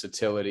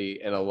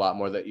versatility and a lot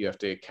more that you have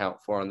to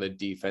account for on the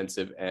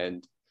defensive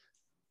end.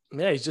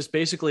 Yeah, he's just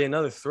basically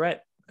another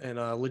threat, and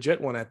a legit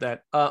one at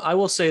that. I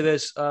will say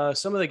this.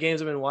 Some of the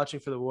games I've been watching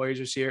for the Warriors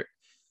this year,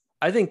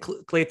 I think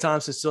Klay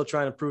Thompson's still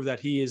trying to prove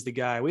that he is the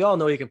guy. We all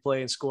know he can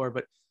play and score,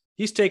 but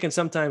he's taking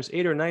sometimes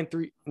 8 or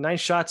 9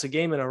 shots a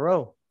game in a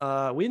row.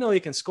 We know he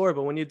can score,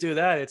 but when you do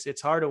that,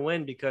 it's hard to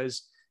win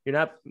because you're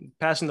not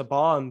passing the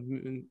ball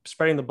and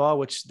spreading the ball,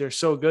 which they're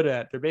so good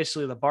at. They're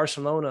basically the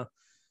Barcelona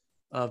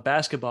of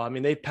basketball. I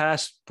mean, they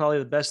pass probably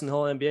the best in the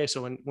whole NBA.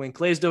 So when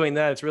Klay's doing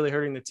that, it's really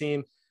hurting the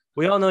team.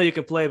 We all know you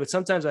can play, but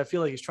sometimes I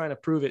feel like he's trying to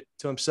prove it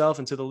to himself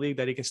and to the league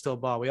that he can still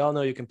ball. We all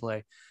know you can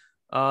play.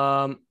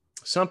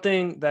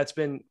 Something that's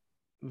been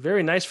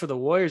very nice for the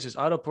Warriors is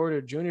Otto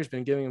Porter Jr. has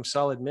been giving him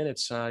solid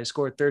minutes. He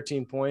scored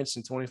 13 points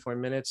in 24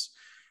 minutes.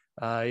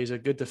 He's a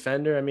good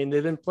defender. I mean,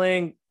 they've been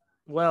playing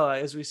well.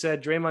 As we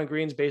said, Draymond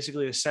Green's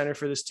basically the center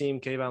for this team.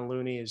 Kevon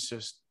Looney is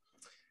just,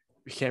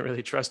 we can't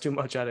really trust too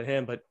much out of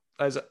him. But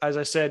as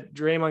I said,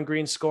 Draymond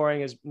Green's scoring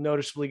has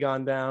noticeably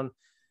gone down.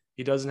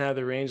 He doesn't have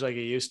the range like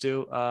he used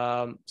to.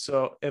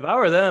 So if I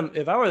were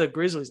the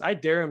Grizzlies, I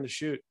dare him to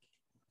shoot.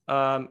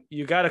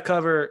 You got to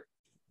cover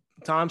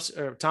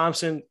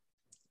Thompson,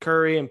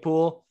 Curry, and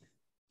Poole.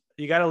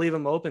 You got to leave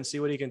him open, see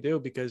what he can do.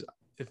 Because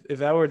if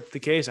that were the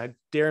case, I'd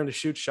dare him to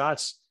shoot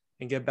shots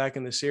and get back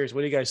in the series.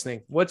 What do you guys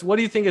think? What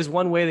do you think is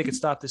one way they could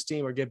stop this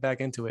team or get back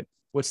into it?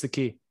 What's the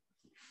key?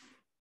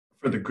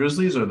 For the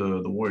Grizzlies or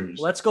the Warriors?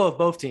 Let's go with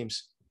both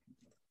teams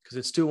because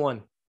it's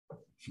 2-1.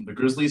 From the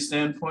Grizzlies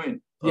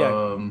standpoint,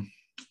 yeah,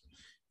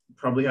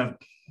 probably have.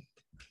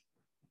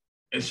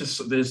 It's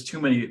just there's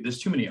too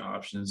many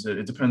options.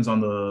 It depends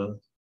on the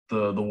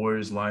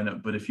Warriors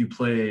lineup. But if you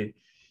play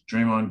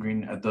Draymond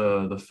Green at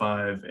the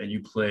 5 and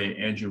you play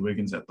Andrew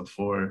Wiggins at the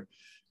 4,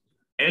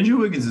 Andrew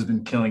Wiggins has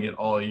been killing it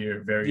all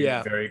year,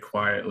 very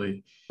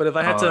quietly. But if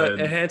I had to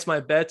enhance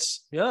my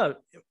bets,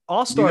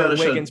 all-star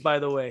Wiggins, by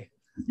the way.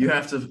 You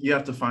have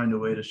to find a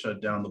way to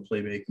shut down the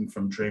playmaking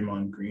from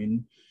Draymond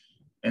Green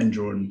and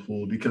Jordan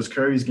Poole because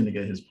Curry's going to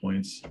get his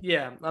points.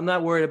 Yeah, I'm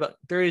not worried about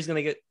Curry's going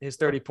to get his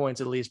 30 points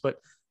at least. But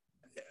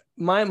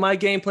my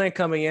game plan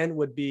coming in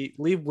would be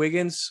leave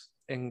Wiggins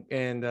and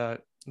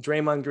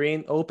Draymond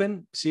Green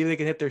open, see if they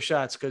can hit their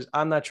shots because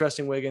I'm not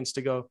trusting Wiggins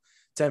to go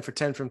 10 for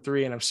 10 from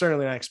 3, and I'm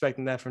certainly not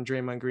expecting that from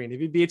Draymond Green.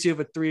 If he beats you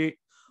with 1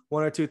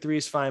 or 2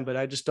 threes, fine, but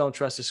I just don't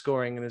trust his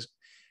scoring in this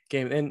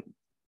game. And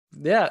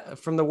yeah,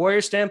 from the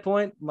Warriors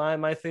standpoint,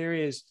 my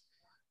theory is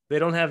they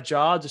don't have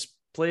Ja, just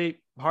play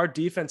hard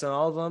defense on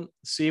all of them,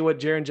 see what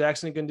Jaren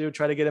Jackson can do,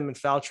 try to get him in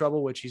foul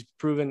trouble, which he's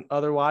proven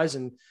otherwise,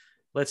 and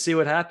let's see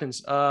what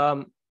happens.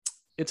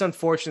 It's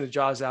unfortunate that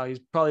Ja's out. He's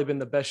probably been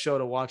the best show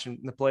to watch in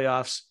the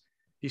playoffs.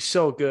 He's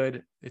so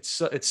good. It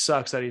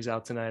sucks that he's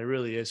out tonight. It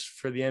really is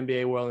for the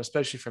NBA world, and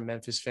especially for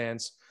Memphis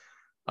fans.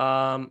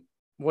 What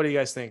do you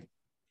guys think?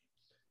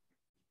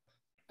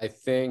 I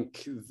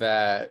think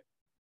that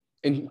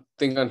in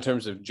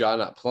terms of Ja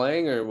not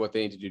playing or what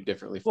they need to do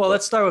differently. Well,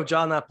 let's start with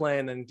Ja not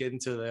playing and then get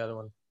into the other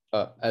one.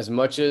 As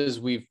much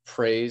as we've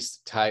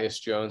praised Tyus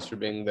Jones for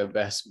being the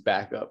best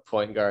backup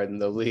point guard in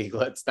the league,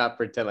 let's not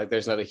pretend like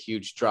there's not a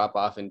huge drop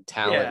off in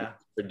talent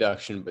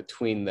production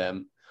between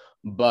them.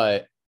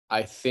 But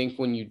I think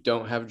when you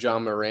don't have Ja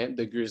Morant,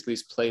 the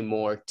Grizzlies play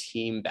more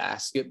team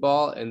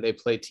basketball, and they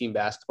play team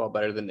basketball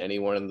better than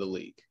anyone in the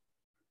league.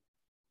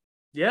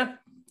 Yeah.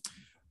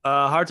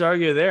 Hard to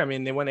argue there. I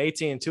mean, they went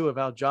 18-2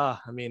 without Ja.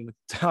 I mean,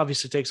 it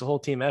obviously takes a whole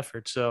team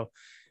effort. So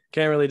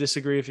can't really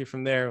disagree with you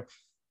from there.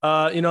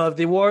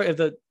 If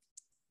the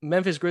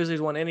Memphis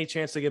Grizzlies want any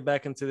chance to get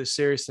back into this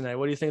series tonight,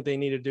 what do you think they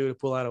need to do to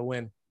pull out a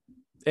win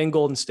in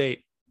Golden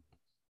State?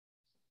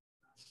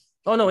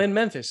 Oh, no, in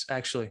Memphis,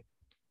 actually.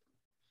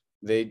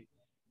 They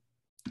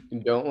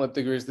don't let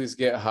the Grizzlies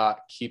get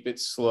hot. Keep it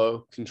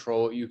slow.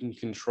 Control what you can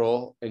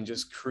control and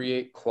just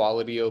create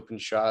quality open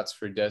shots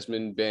for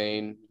Desmond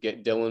Bane.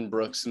 Get Dylan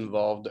Brooks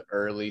involved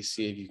early.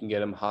 See if you can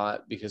get him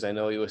hot because I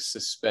know he was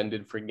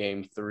suspended for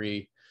game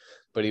 3,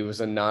 but he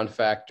was a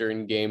non-factor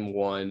in game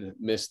 1.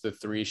 Missed the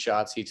 3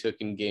 shots he took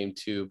in game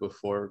 2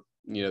 before,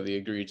 the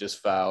egregious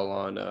foul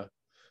on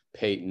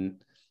Peyton.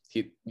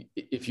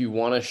 If you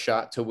want a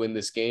shot to win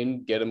this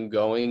game, get him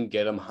going,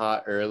 get him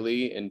hot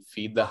early, and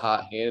feed the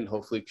hot hand, and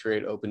hopefully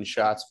create open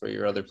shots for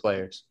your other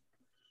players.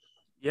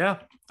 Yeah.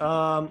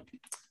 I'll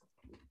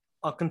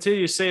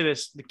continue to say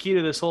this. The key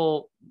to this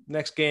whole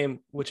next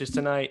game, which is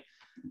tonight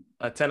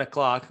at 10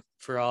 o'clock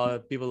for all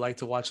people who like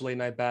to watch late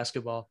night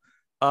basketball,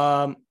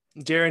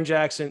 Jaren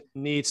Jackson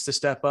needs to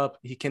step up.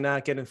 He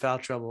cannot get in foul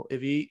trouble.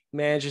 If he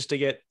manages to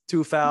get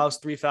 2 fouls,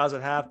 3 fouls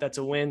at half, that's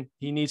a win.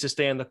 He needs to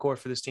stay on the court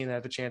for this team to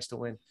have a chance to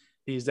win.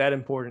 He's that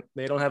important.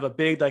 They don't have a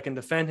big that can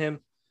defend him.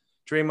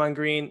 Draymond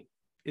Green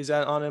is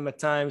on him at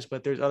times,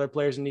 but there's other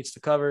players he needs to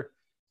cover.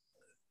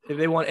 If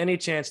they want any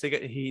chance,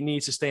 he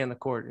needs to stay on the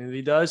court. And if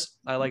he does,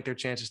 I like their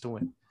chances to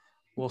win.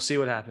 We'll see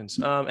what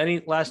happens.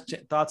 Any last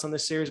thoughts on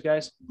this series,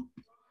 guys?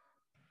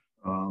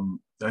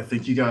 I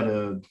think you got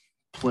to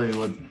play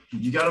what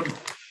you got to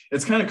 –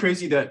 it's kind of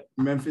crazy that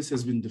Memphis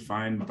has been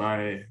defined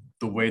by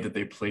the way that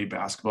they play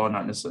basketball,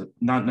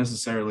 not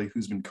necessarily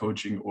who's been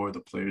coaching or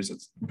the players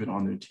that's been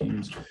on their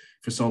teams.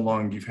 For so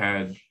long,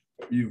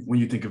 when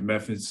you think of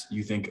Memphis,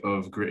 you think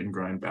of grit and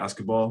grind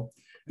basketball.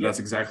 And that's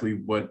exactly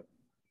what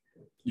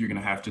you're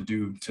going to have to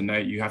do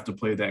tonight. You have to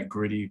play that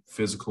gritty,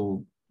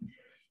 physical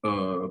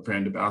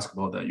brand of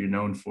basketball that you're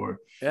known for.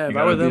 Yeah, you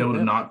got to be able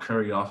to knock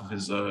Curry off of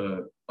his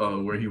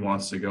where he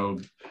wants to go.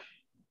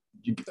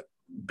 You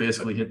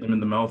basically hit them in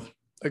the mouth.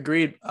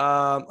 Agreed.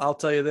 I'll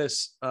tell you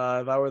this.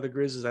 If I were the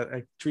Grizzlies,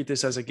 I treat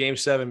this as a game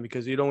 7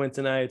 because you don't win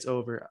tonight, it's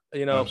over.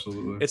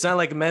 Absolutely. It's not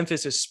like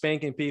Memphis is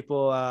spanking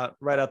people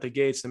right out the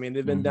gates. I mean,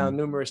 they've been down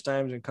numerous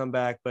times and come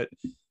back, but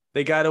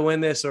they got to win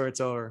this or it's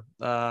over.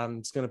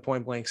 It's going to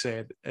point blank say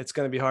it. It's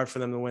going to be hard for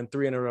them to win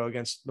 3 in a row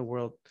against the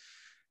world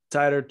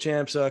title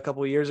champs a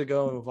couple of years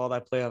ago with all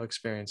that playoff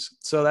experience.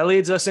 So that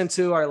leads us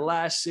into our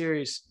last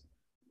series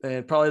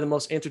and probably the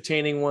most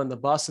entertaining one, the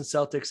Boston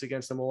Celtics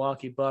against the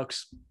Milwaukee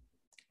Bucks. In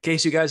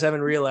case you guys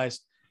haven't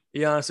realized,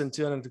 Giannis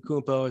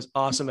Antetokounmpo is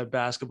awesome at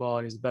basketball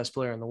and he's the best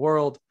player in the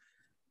world.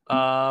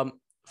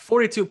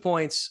 42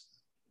 points,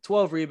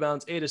 12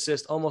 rebounds, 8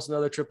 assists, almost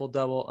another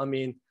triple-double. I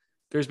mean,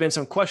 there's been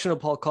some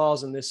questionable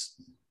calls in this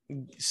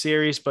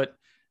series, but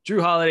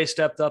Drew Holiday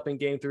stepped up in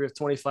game 3 with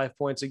 25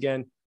 points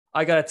again.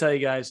 I got to tell you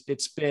guys,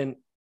 it's been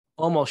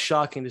almost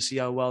shocking to see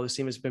how well this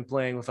team has been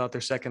playing without their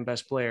second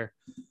best player.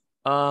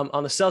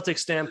 On the Celtics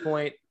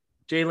standpoint,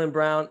 Jaylen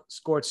Brown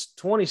scored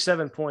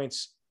 27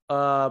 points.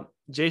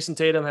 Jason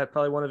Tatum had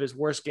probably one of his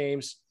worst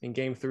games in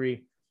game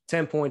 3,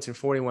 10 points in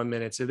 41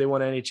 minutes if they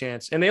want any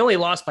chance. And they only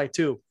lost by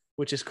 2,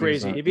 which is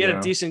crazy. If he had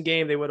a decent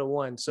game, they would have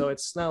won. So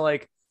it's not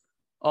like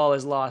all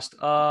is lost.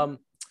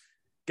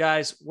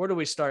 Guys, where do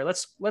we start?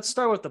 Let's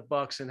start with the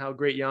Bucks and how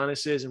great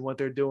Giannis is and what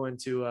they're doing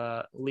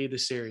to lead the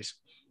series.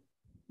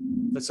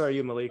 Let's start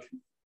you, Malik.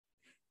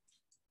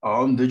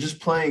 They're just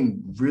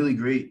playing really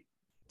great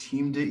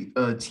team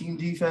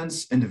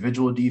defense,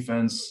 individual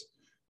defense,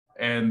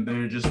 and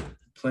they're just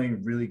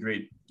playing really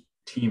great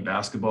team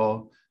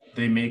basketball.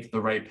 They make the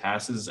right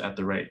passes at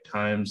the right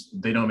times.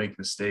 They don't make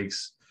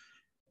mistakes,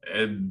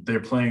 and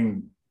they're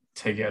playing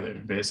together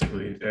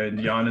basically. And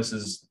Giannis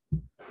is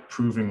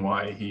proving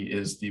why he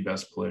is the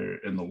best player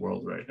in the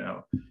world right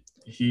now.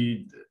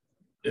 He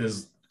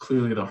is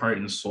clearly the heart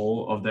and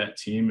soul of that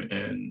team,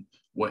 and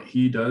what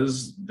he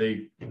does,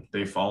 they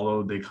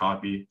follow, they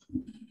copy,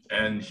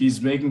 and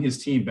he's making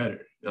his team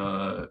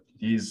better.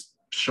 He's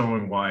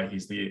showing why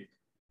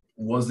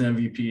was the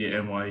MVP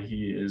and why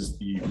he is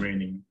the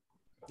reigning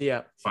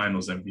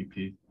Finals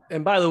MVP.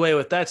 And by the way,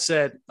 with that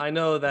said, I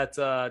know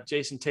that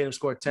Jason Tatum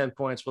scored 10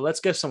 points, but let's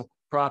give some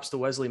props to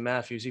Wesley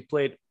Matthews. He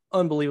played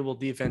unbelievable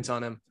defense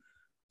on him.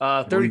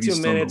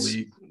 32 minutes.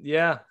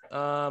 Yeah.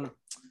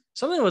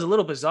 Something that was a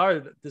little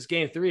bizarre this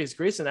game 3 is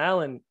Grayson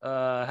Allen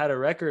had a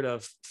record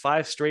of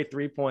 5 straight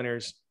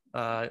 3-pointers,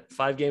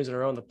 5 games in a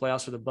row in the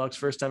playoffs for the Bucks,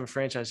 first time in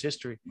franchise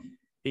history.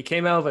 He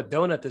came out of a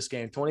donut this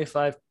game,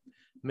 25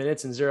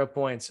 minutes and 0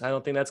 points. I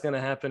don't think that's going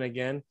to happen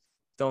again.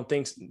 Don't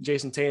think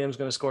Jason Tatum's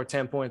going to score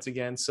 10 points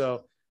again.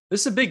 So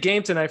this is a big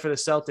game tonight for the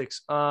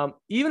Celtics.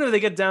 Even if they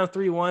get down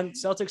 3-1,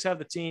 Celtics have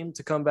the team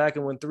to come back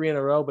and win 3 in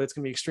a row, but it's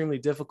going to be extremely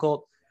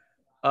difficult.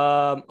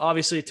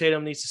 Obviously,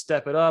 Tatum needs to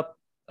step it up.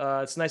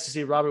 It's nice to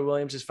see Robert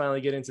Williams is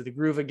finally getting into the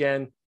groove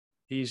again.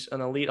 He's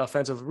an elite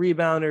offensive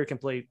rebounder, can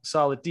play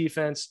solid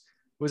defense.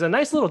 It was a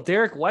nice little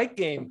Derek White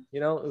game,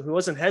 who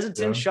wasn't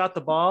hesitant, shot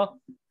the ball.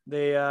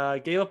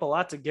 They gave up a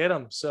lot to get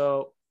him.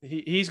 So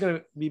he's going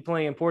to be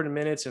playing important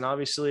minutes. And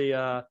obviously,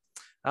 Al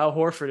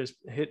Horford has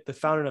hit the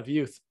fountain of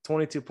youth,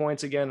 22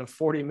 points again in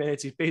 40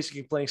 minutes. He's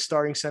basically playing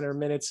starting center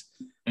minutes.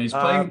 And he's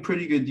playing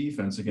pretty good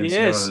defense against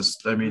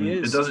Giannis. I mean,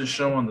 it doesn't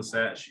show on the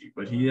stat sheet,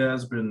 but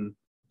he's been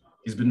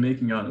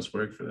making Giannis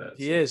work for that.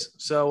 He is.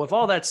 So with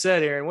all that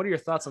said, Aaron, what are your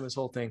thoughts on this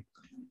whole thing?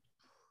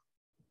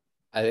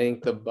 I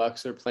think the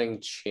Bucks are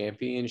playing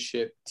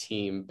championship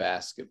team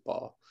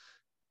basketball.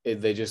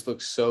 They just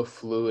look so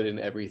fluid in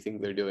everything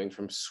they're doing,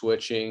 from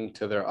switching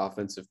to their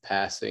offensive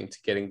passing to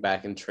getting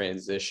back in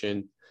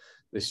transition.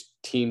 This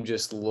team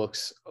just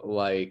looks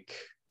like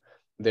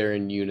they're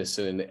in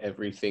unison in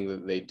everything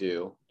that they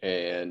do.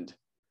 And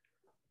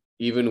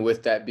even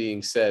with that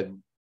being said,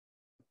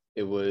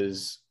 it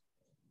was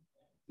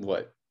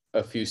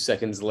a few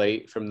seconds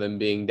late from them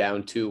being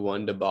down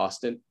 2-1 to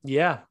Boston.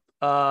 Yeah.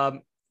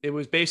 It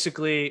was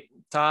basically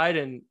tied,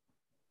 and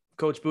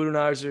Coach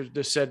Budenholzer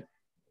just said,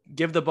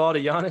 give the ball to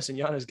Giannis, and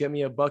Giannis, get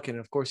me a bucket.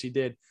 And of course he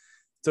did.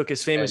 Took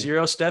his famous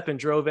Euro step and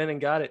drove in and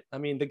got it. I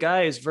mean, the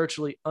guy is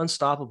virtually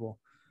unstoppable.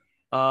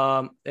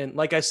 And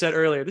like I said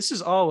earlier, this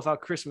is all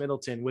without Chris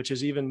Middleton, which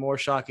is even more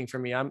shocking for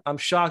me. I'm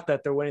shocked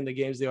that they're winning the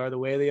games they are the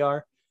way they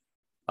are.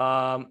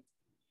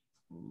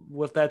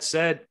 with that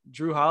said,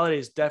 Drew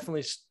Holiday's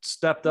definitely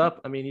stepped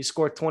up. I mean, he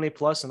scored 20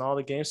 plus in all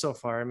the games so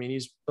far. I mean,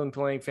 he's been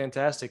playing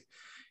fantastic.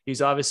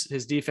 He's obvious.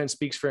 His defense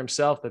speaks for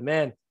himself, but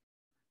man,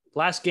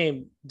 last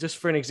game, just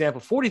for an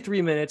example,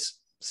 43 minutes,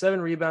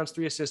 7 rebounds,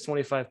 3 assists,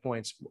 25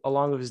 points,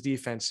 along with his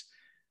defense.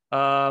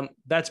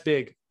 That's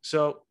big.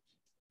 So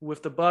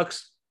with the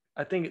Bucks,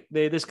 I think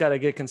they just got to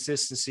get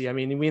consistency. I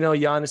mean, we know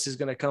Giannis is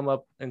going to come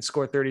up and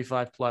score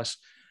 35 plus.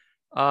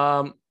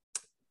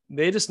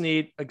 They just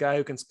need a guy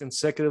who can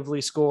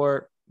consecutively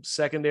score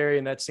secondary,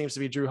 and that seems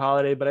to be Drew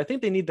Holiday. But I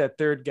think they need that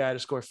third guy to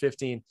score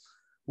 15.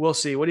 We'll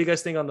see. What do you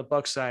guys think on the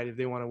Bucks side if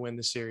they want to win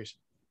this series?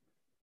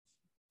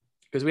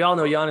 Because we all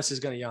know Giannis is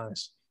going to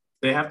Giannis.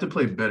 They have to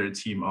play better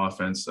team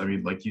offense. I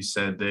mean, like you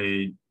said,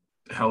 they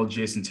held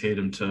Jason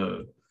Tatum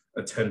to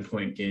a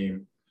 10-point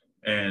game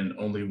and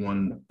only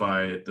won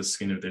by the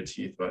skin of their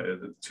teeth by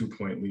the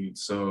 2-point lead.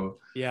 So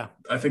yeah,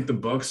 I think the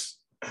Bucks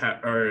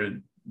are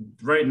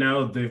right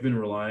now. They've been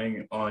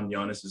relying on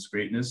Giannis's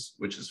greatness,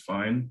 which is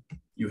fine.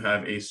 You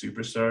have a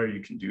superstar,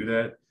 you can do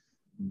that,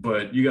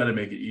 but you got to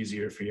make it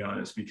easier for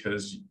Giannis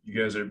because you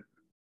guys are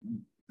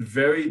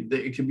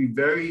it can be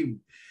very.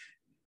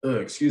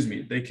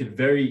 They could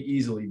very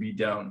easily be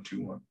down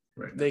 2-1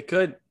 right now. They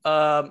could.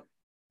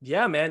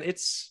 Yeah, man.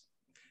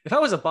 If I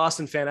was a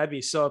Boston fan, I'd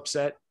be so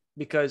upset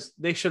because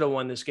they should have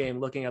won this game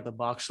looking at the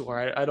box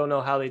score. I don't know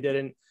how they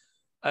didn't.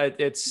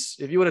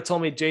 If you would have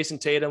told me Jason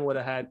Tatum would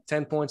have had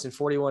 10 points in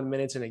 41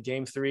 minutes in a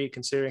game 3,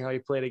 considering how he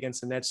played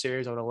against the Nets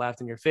series, I would have laughed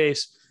in your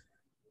face.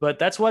 But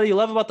that's what you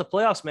love about the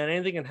playoffs, man.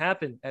 Anything can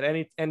happen at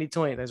any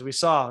point. As we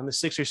saw in the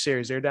Sixers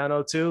series, they're down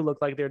 0-2,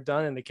 looked like they're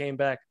done, and they came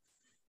back.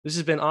 This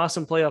has been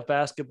awesome playoff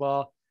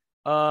basketball.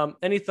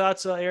 Any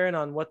thoughts, Aaron,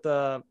 on what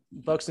the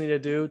Bucks need to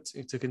do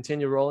to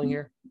continue rolling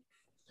here?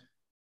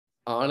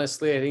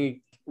 Honestly, I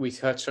think we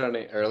touched on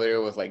it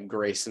earlier with like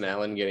Grayson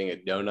Allen getting a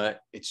donut.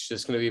 It's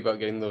just going to be about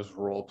getting those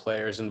role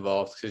players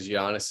involved because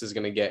Giannis is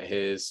going to get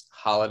his.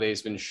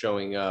 Holiday's been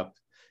showing up,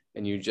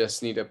 and you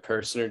just need a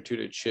person or two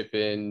to chip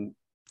in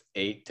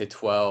 8 to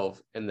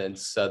 12, and then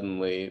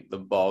suddenly the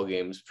ball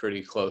game's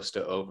pretty close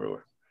to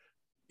over.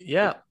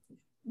 Yeah.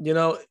 You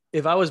know,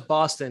 if I was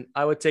Boston,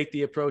 I would take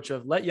the approach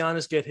of let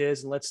Giannis get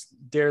his and let's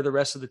dare the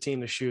rest of the team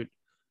to shoot.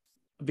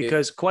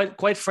 Because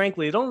quite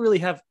frankly, they don't really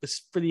have,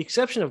 for the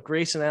exception of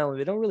Grayson Allen,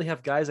 they don't really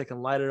have guys that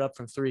can light it up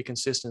from 3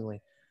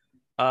 consistently.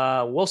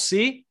 We'll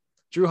see.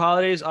 Drew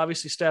Holiday's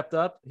obviously stepped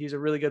up. He's a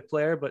really good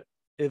player. But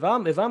if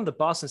I'm the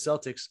Boston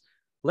Celtics,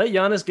 let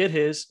Giannis get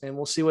his, and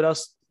we'll see what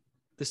else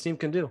this team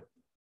can do.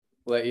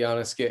 Let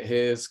Giannis get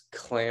his,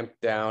 clamp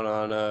down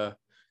on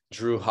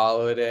Drew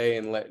Holiday,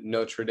 and let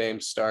Notre Dame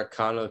star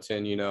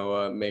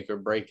Connaughton, make or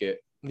break it.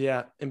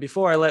 Yeah. And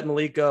before I let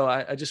Malik go,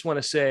 I just want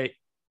to say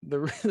the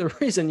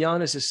reason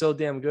Giannis is so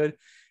damn good,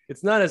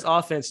 it's not his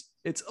offense,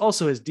 it's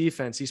also his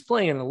defense. He's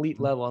playing at an elite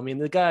level. I mean,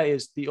 the guy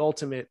is the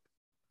ultimate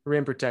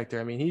rim protector.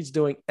 I mean, he's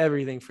doing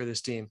everything for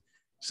this team.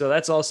 So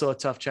that's also a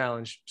tough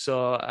challenge.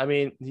 So, I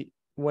mean,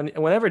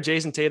 whenever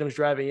Jason Tatum's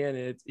driving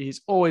in,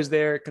 he's always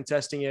there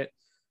contesting it.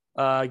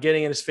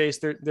 Getting in his face.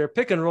 Their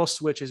pick and roll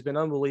switch has been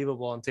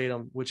unbelievable on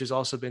Tatum, which has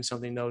also been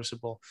something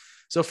noticeable.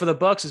 So for the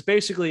Bucks, it's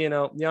basically,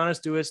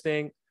 Giannis do his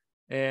thing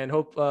and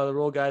hope the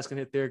role guys can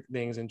hit their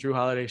things, and Drew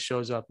Holiday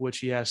shows up, which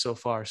he has so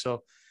far.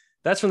 So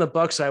that's from the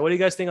Bucks side. What do you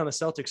guys think on the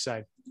Celtics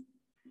side?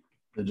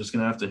 They're just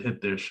going to have to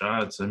hit their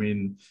shots. I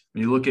mean,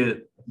 when you look at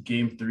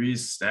game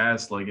 3's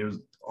stats, like it was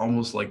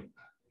almost like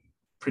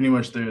pretty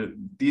much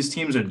these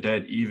teams are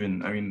dead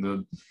even. I mean,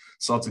 the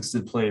Celtics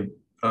did play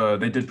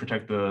they did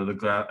protect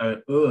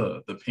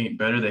the paint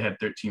better. They had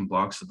 13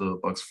 blocks to the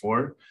Bucks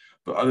 4.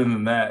 But other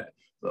than that,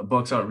 the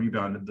Bucks out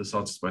rebounded the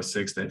Celtics by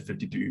 6. They had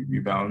 53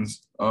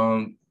 rebounds.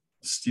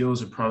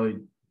 Steals are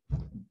probably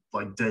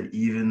like dead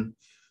even.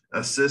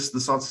 Assists, the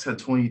Celtics had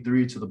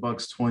 23 to the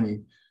Bucks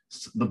 20.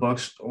 The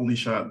Bucks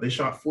shot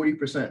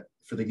 40%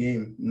 for the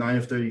game, 9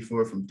 of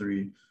 34 from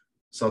 3.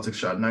 Celtics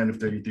shot 9 of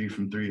 33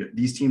 from 3.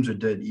 These teams are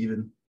dead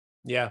even.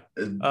 Yeah.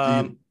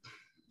 Go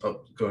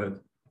ahead.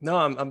 No,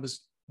 I'm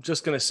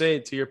just going to say,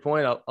 to your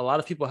point, a lot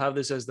of people have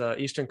this as the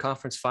Eastern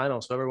Conference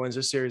Finals. Whoever wins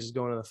this series is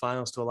going to the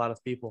finals to a lot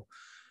of people.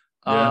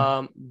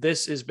 Yeah.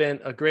 This has been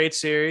a great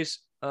series.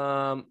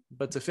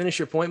 But to finish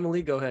your point,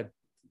 Malik, go ahead.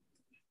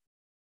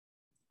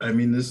 I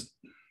mean,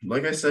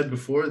 like I said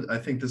before, I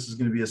think this is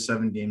going to be a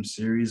 7-game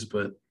series,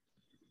 but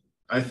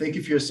I think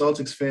if you're a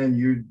Celtics fan,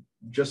 you're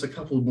just a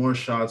couple more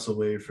shots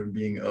away from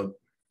being up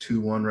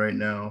 2-1 right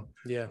now.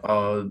 Yeah.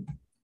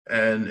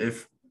 And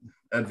if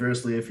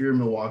you're a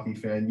Milwaukee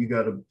fan,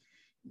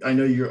 I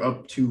know you're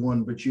up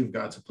 2-1, but you've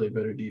got to play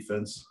better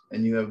defense,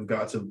 and you have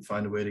got to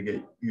find a way to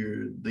get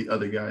the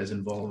other guys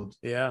involved.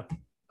 Yeah,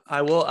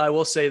 I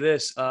will say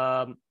this.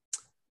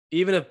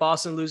 Even if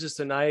Boston loses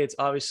tonight, it's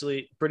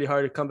obviously pretty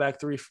hard to come back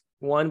 3-1.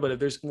 But if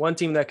there's one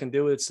team that can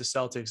do it, it's the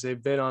Celtics.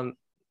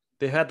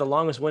 They've had the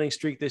longest winning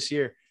streak this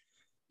year,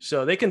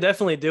 so they can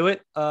definitely do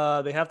it.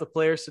 They have the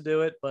players to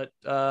do it, but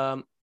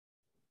I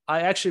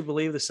actually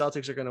believe the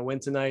Celtics are going to win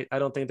tonight. I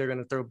don't think they're going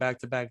to throw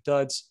back-to-back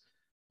duds.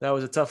 That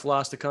was a tough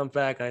loss to come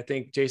back. I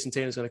think Jason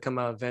Tatum's going to come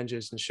out of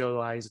vengeance and show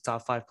why he's a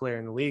top 5 player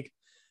in the league.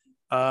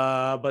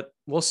 But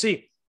we'll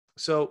see.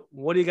 So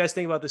what do you guys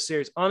think about this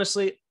series?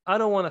 Honestly, I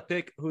don't want to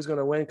pick who's going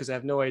to win because I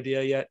have no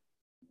idea yet.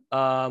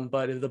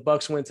 But if the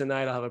Bucks win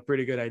tonight, I'll have a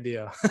pretty good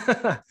idea.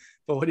 But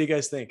what do you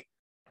guys think?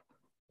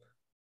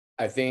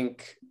 I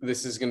think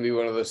this is going to be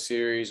one of those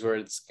series where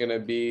it's going to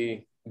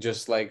be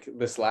just like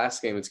this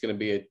last game. It's going to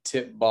be a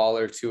tip ball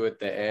or two at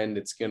the end.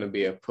 It's going to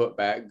be a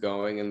putback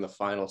going in the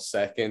final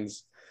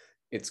seconds.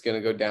 It's going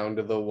to go down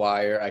to the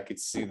wire. I could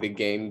see the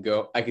game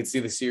go. I could see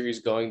the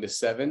series going to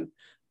 7.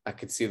 I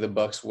could see the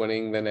Bucks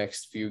winning the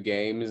next few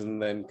games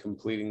and then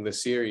completing the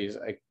series.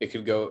 It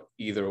could go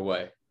either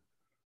way.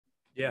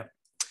 Yeah.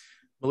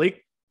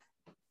 Malik?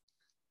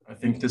 I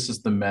think this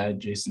is the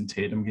mad Jason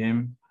Tatum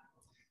game.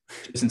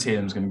 Jason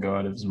Tatum's going to go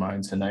out of his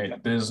mind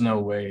tonight. There's no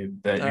way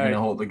that you're going to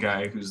hold a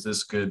guy who's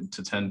this good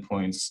to 10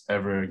 points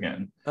ever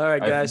again. All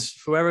right, guys.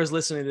 Whoever's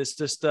listening to this,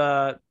 just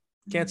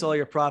cancel all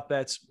your prop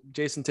bets.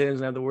 Jason Tatum's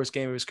going to have the worst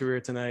game of his career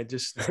tonight.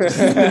 Just But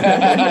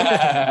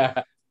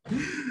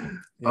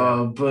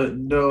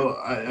no,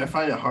 I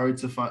find it hard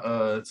to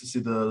see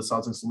the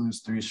Celtics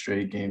lose 3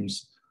 straight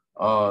games.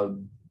 To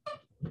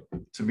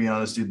be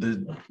honest,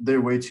 dude,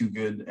 they're way too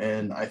good,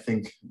 and I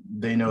think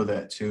they know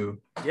that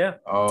too. Yeah.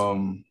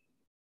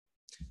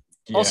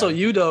 Yeah. Also,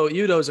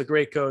 Udo's a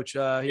great coach.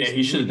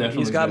 He should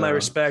definitely. He's got my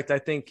respect. I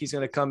think he's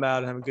going to come out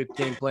and have a good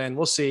game plan.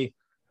 We'll see.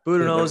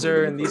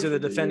 Budenholzer, and these are the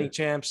defending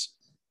champs.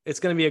 It's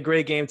going to be a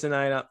great game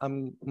tonight.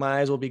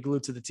 My eyes will be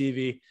glued to the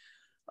TV.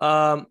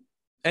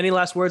 Any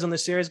last words on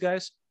this series,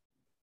 guys?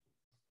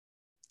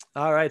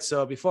 All right.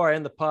 So before I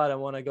end the pod, I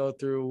want to go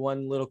through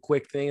one little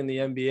quick thing in the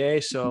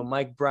NBA. So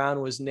Mike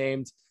Brown was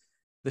named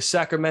the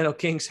Sacramento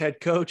Kings head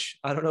coach.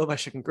 I don't know if I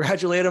should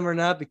congratulate him or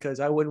not because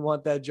I wouldn't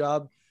want that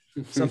job.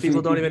 Some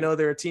people don't even know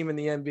they're a team in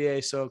the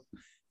NBA. So in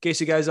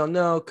case you guys don't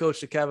know, coached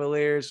the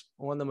Cavaliers,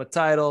 won them a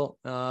title.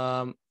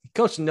 He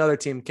coached another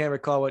team. Can't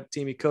recall what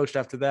team he coached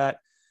after that.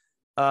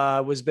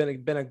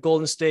 Been a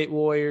Golden State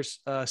Warriors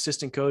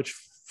assistant coach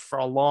for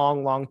a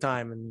long, long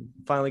time and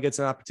finally gets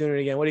an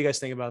opportunity again. What do you guys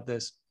think about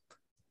this?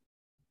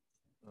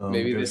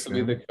 Maybe this will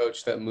be the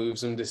coach that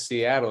moves him to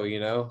Seattle, We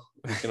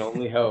can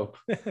only hope.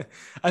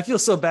 I feel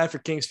so bad for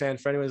Kings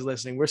fans. For anyone who's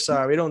listening, we're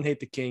sorry. We don't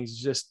hate the Kings.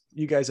 It's just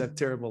you guys have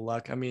terrible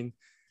luck. I mean,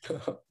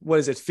 what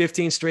is it,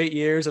 15 straight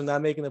years of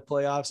not making the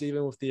playoffs,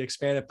 even with the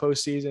expanded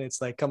postseason?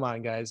 It's like, come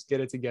on, guys, get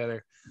it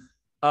together.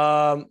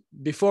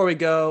 Before we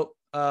go,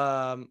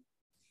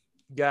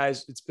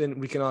 guys,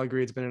 we can all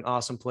agree it's been an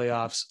awesome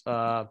playoffs.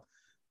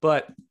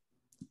 But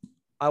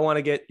I want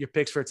to get your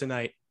picks for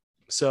tonight.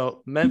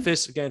 So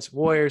Memphis against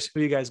Warriors.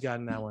 Who you guys got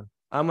in that one?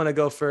 I'm going to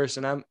go first,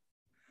 and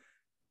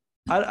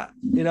people are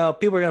going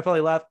to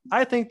probably laugh.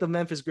 I think the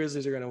Memphis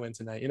Grizzlies are going to win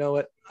tonight. You know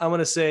what? I'm going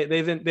to say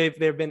they've been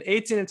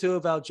 18-2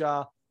 without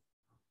Ja.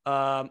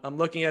 I'm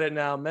looking at it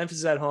now. Memphis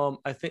is at home,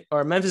 I think,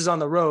 or Memphis is on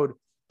the road,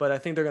 but I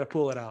think they're going to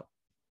pull it out.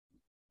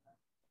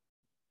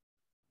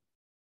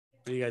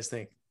 What do you guys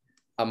think?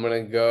 I'm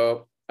going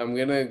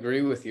to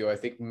agree with you. I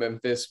think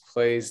Memphis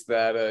plays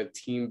that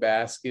team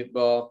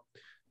basketball.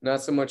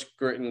 Not so much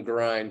grit and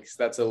grind because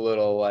that's a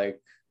little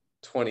like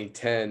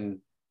 2010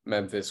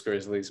 Memphis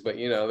Grizzlies, but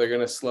they're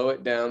going to slow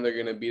it down. They're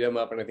going to beat them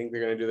up, and I think they're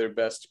going to do their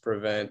best to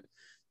prevent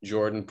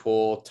Jordan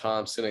Poole,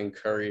 Thompson, and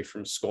Curry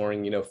from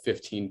scoring,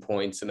 15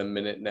 points in a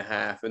minute and a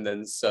half, and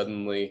then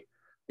suddenly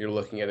you're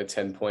looking at a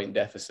 10-point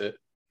deficit.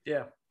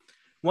 Yeah.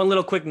 One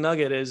little quick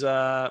nugget is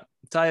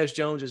Tyus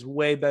Jones is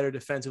way better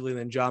defensively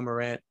than Ja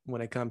Morant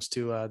when it comes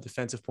to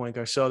defensive point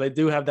guard. So they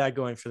do have that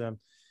going for them.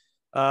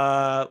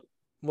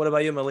 What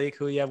about you, Malik?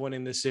 Who you have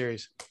winning this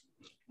series?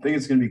 I think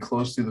it's going to be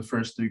close to the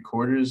first 3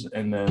 quarters,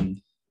 and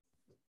then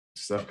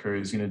Steph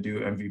Curry is going to do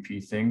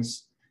MVP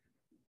things.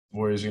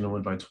 Warriors are going to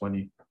win by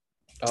 20.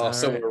 Oh, all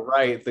so right. We're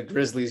right. The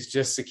Grizzlies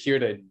just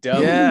secured a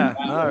W. Yeah,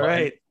 all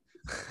right.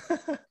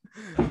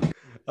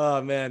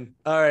 Oh, man.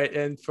 All right,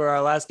 and for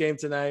our last game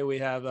tonight, we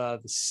have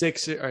the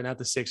Sixers, or not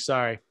the Sixers,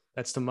 sorry.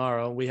 That's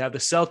tomorrow. We have the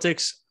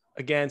Celtics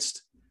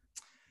against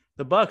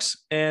the Bucks.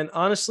 And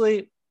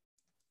honestly,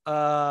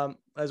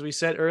 as we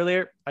said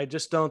earlier, I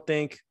just don't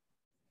think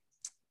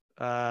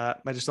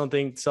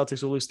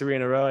Celtics will lose 3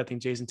 in a row. I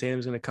think Jason Tatum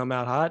is going to come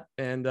out hot,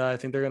 and I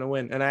think they're going to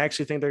win. And I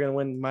actually think they're going to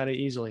win mighty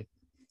easily.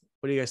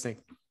 What do you guys think?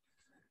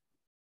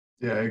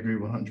 Yeah, I agree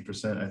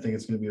 100%. I think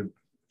it's going to be a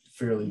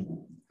fairly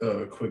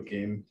quick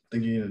game. I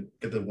think you're going to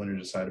get the winner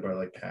decided by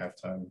like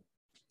halftime,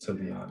 to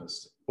be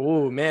honest.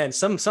 Oh, man,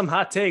 some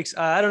hot takes.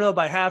 I don't know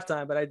by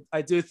halftime, but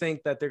I do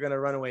think that they're going to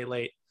run away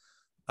late.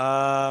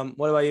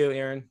 What about you,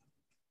 Aaron?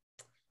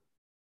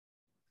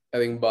 I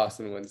think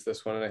Boston wins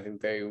this one, and I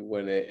think they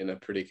win it in a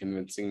pretty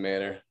convincing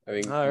manner. I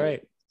think all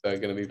right,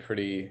 going to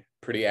be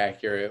pretty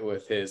accurate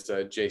with his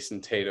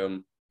Jason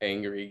Tatum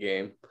angry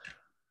game.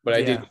 But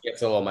I did get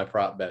to all my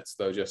prop bets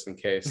though, just in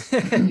case.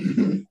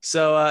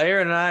 So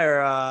Aaron and I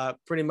are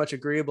pretty much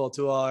agreeable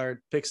to all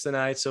our picks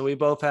tonight. So we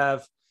both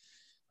have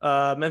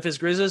Memphis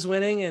Grizzlies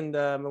winning, and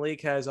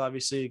Malik has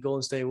obviously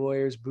Golden State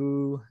Warriors,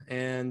 boo,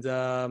 and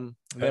then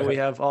we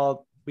have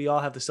all we all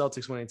have the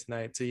Celtics winning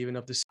tonight to even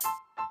up the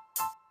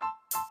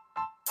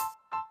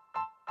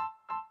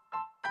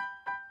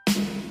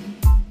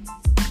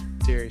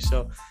series.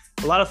 So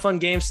a lot of fun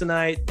games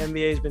tonight.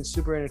 NBA has been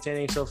super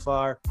entertaining so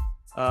far.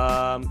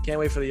 Can't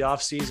wait for the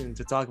off season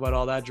to talk about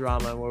all that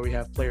drama and where we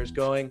have players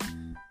going.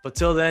 But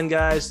till then,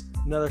 guys,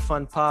 another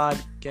fun pod.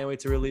 Can't wait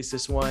to release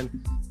this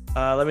one.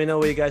 Let me know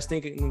what you guys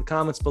think in the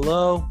comments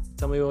below.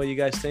 Tell me what you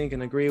guys think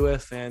and agree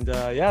with. And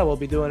yeah, we'll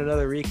be doing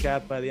another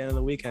recap by the end of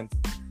the weekend.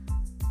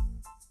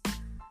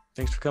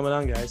 Thanks for coming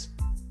on, guys.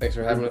 Thanks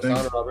for having us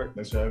on, Robert.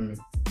 Thanks for having me.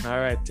 All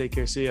right. Take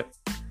care. See ya.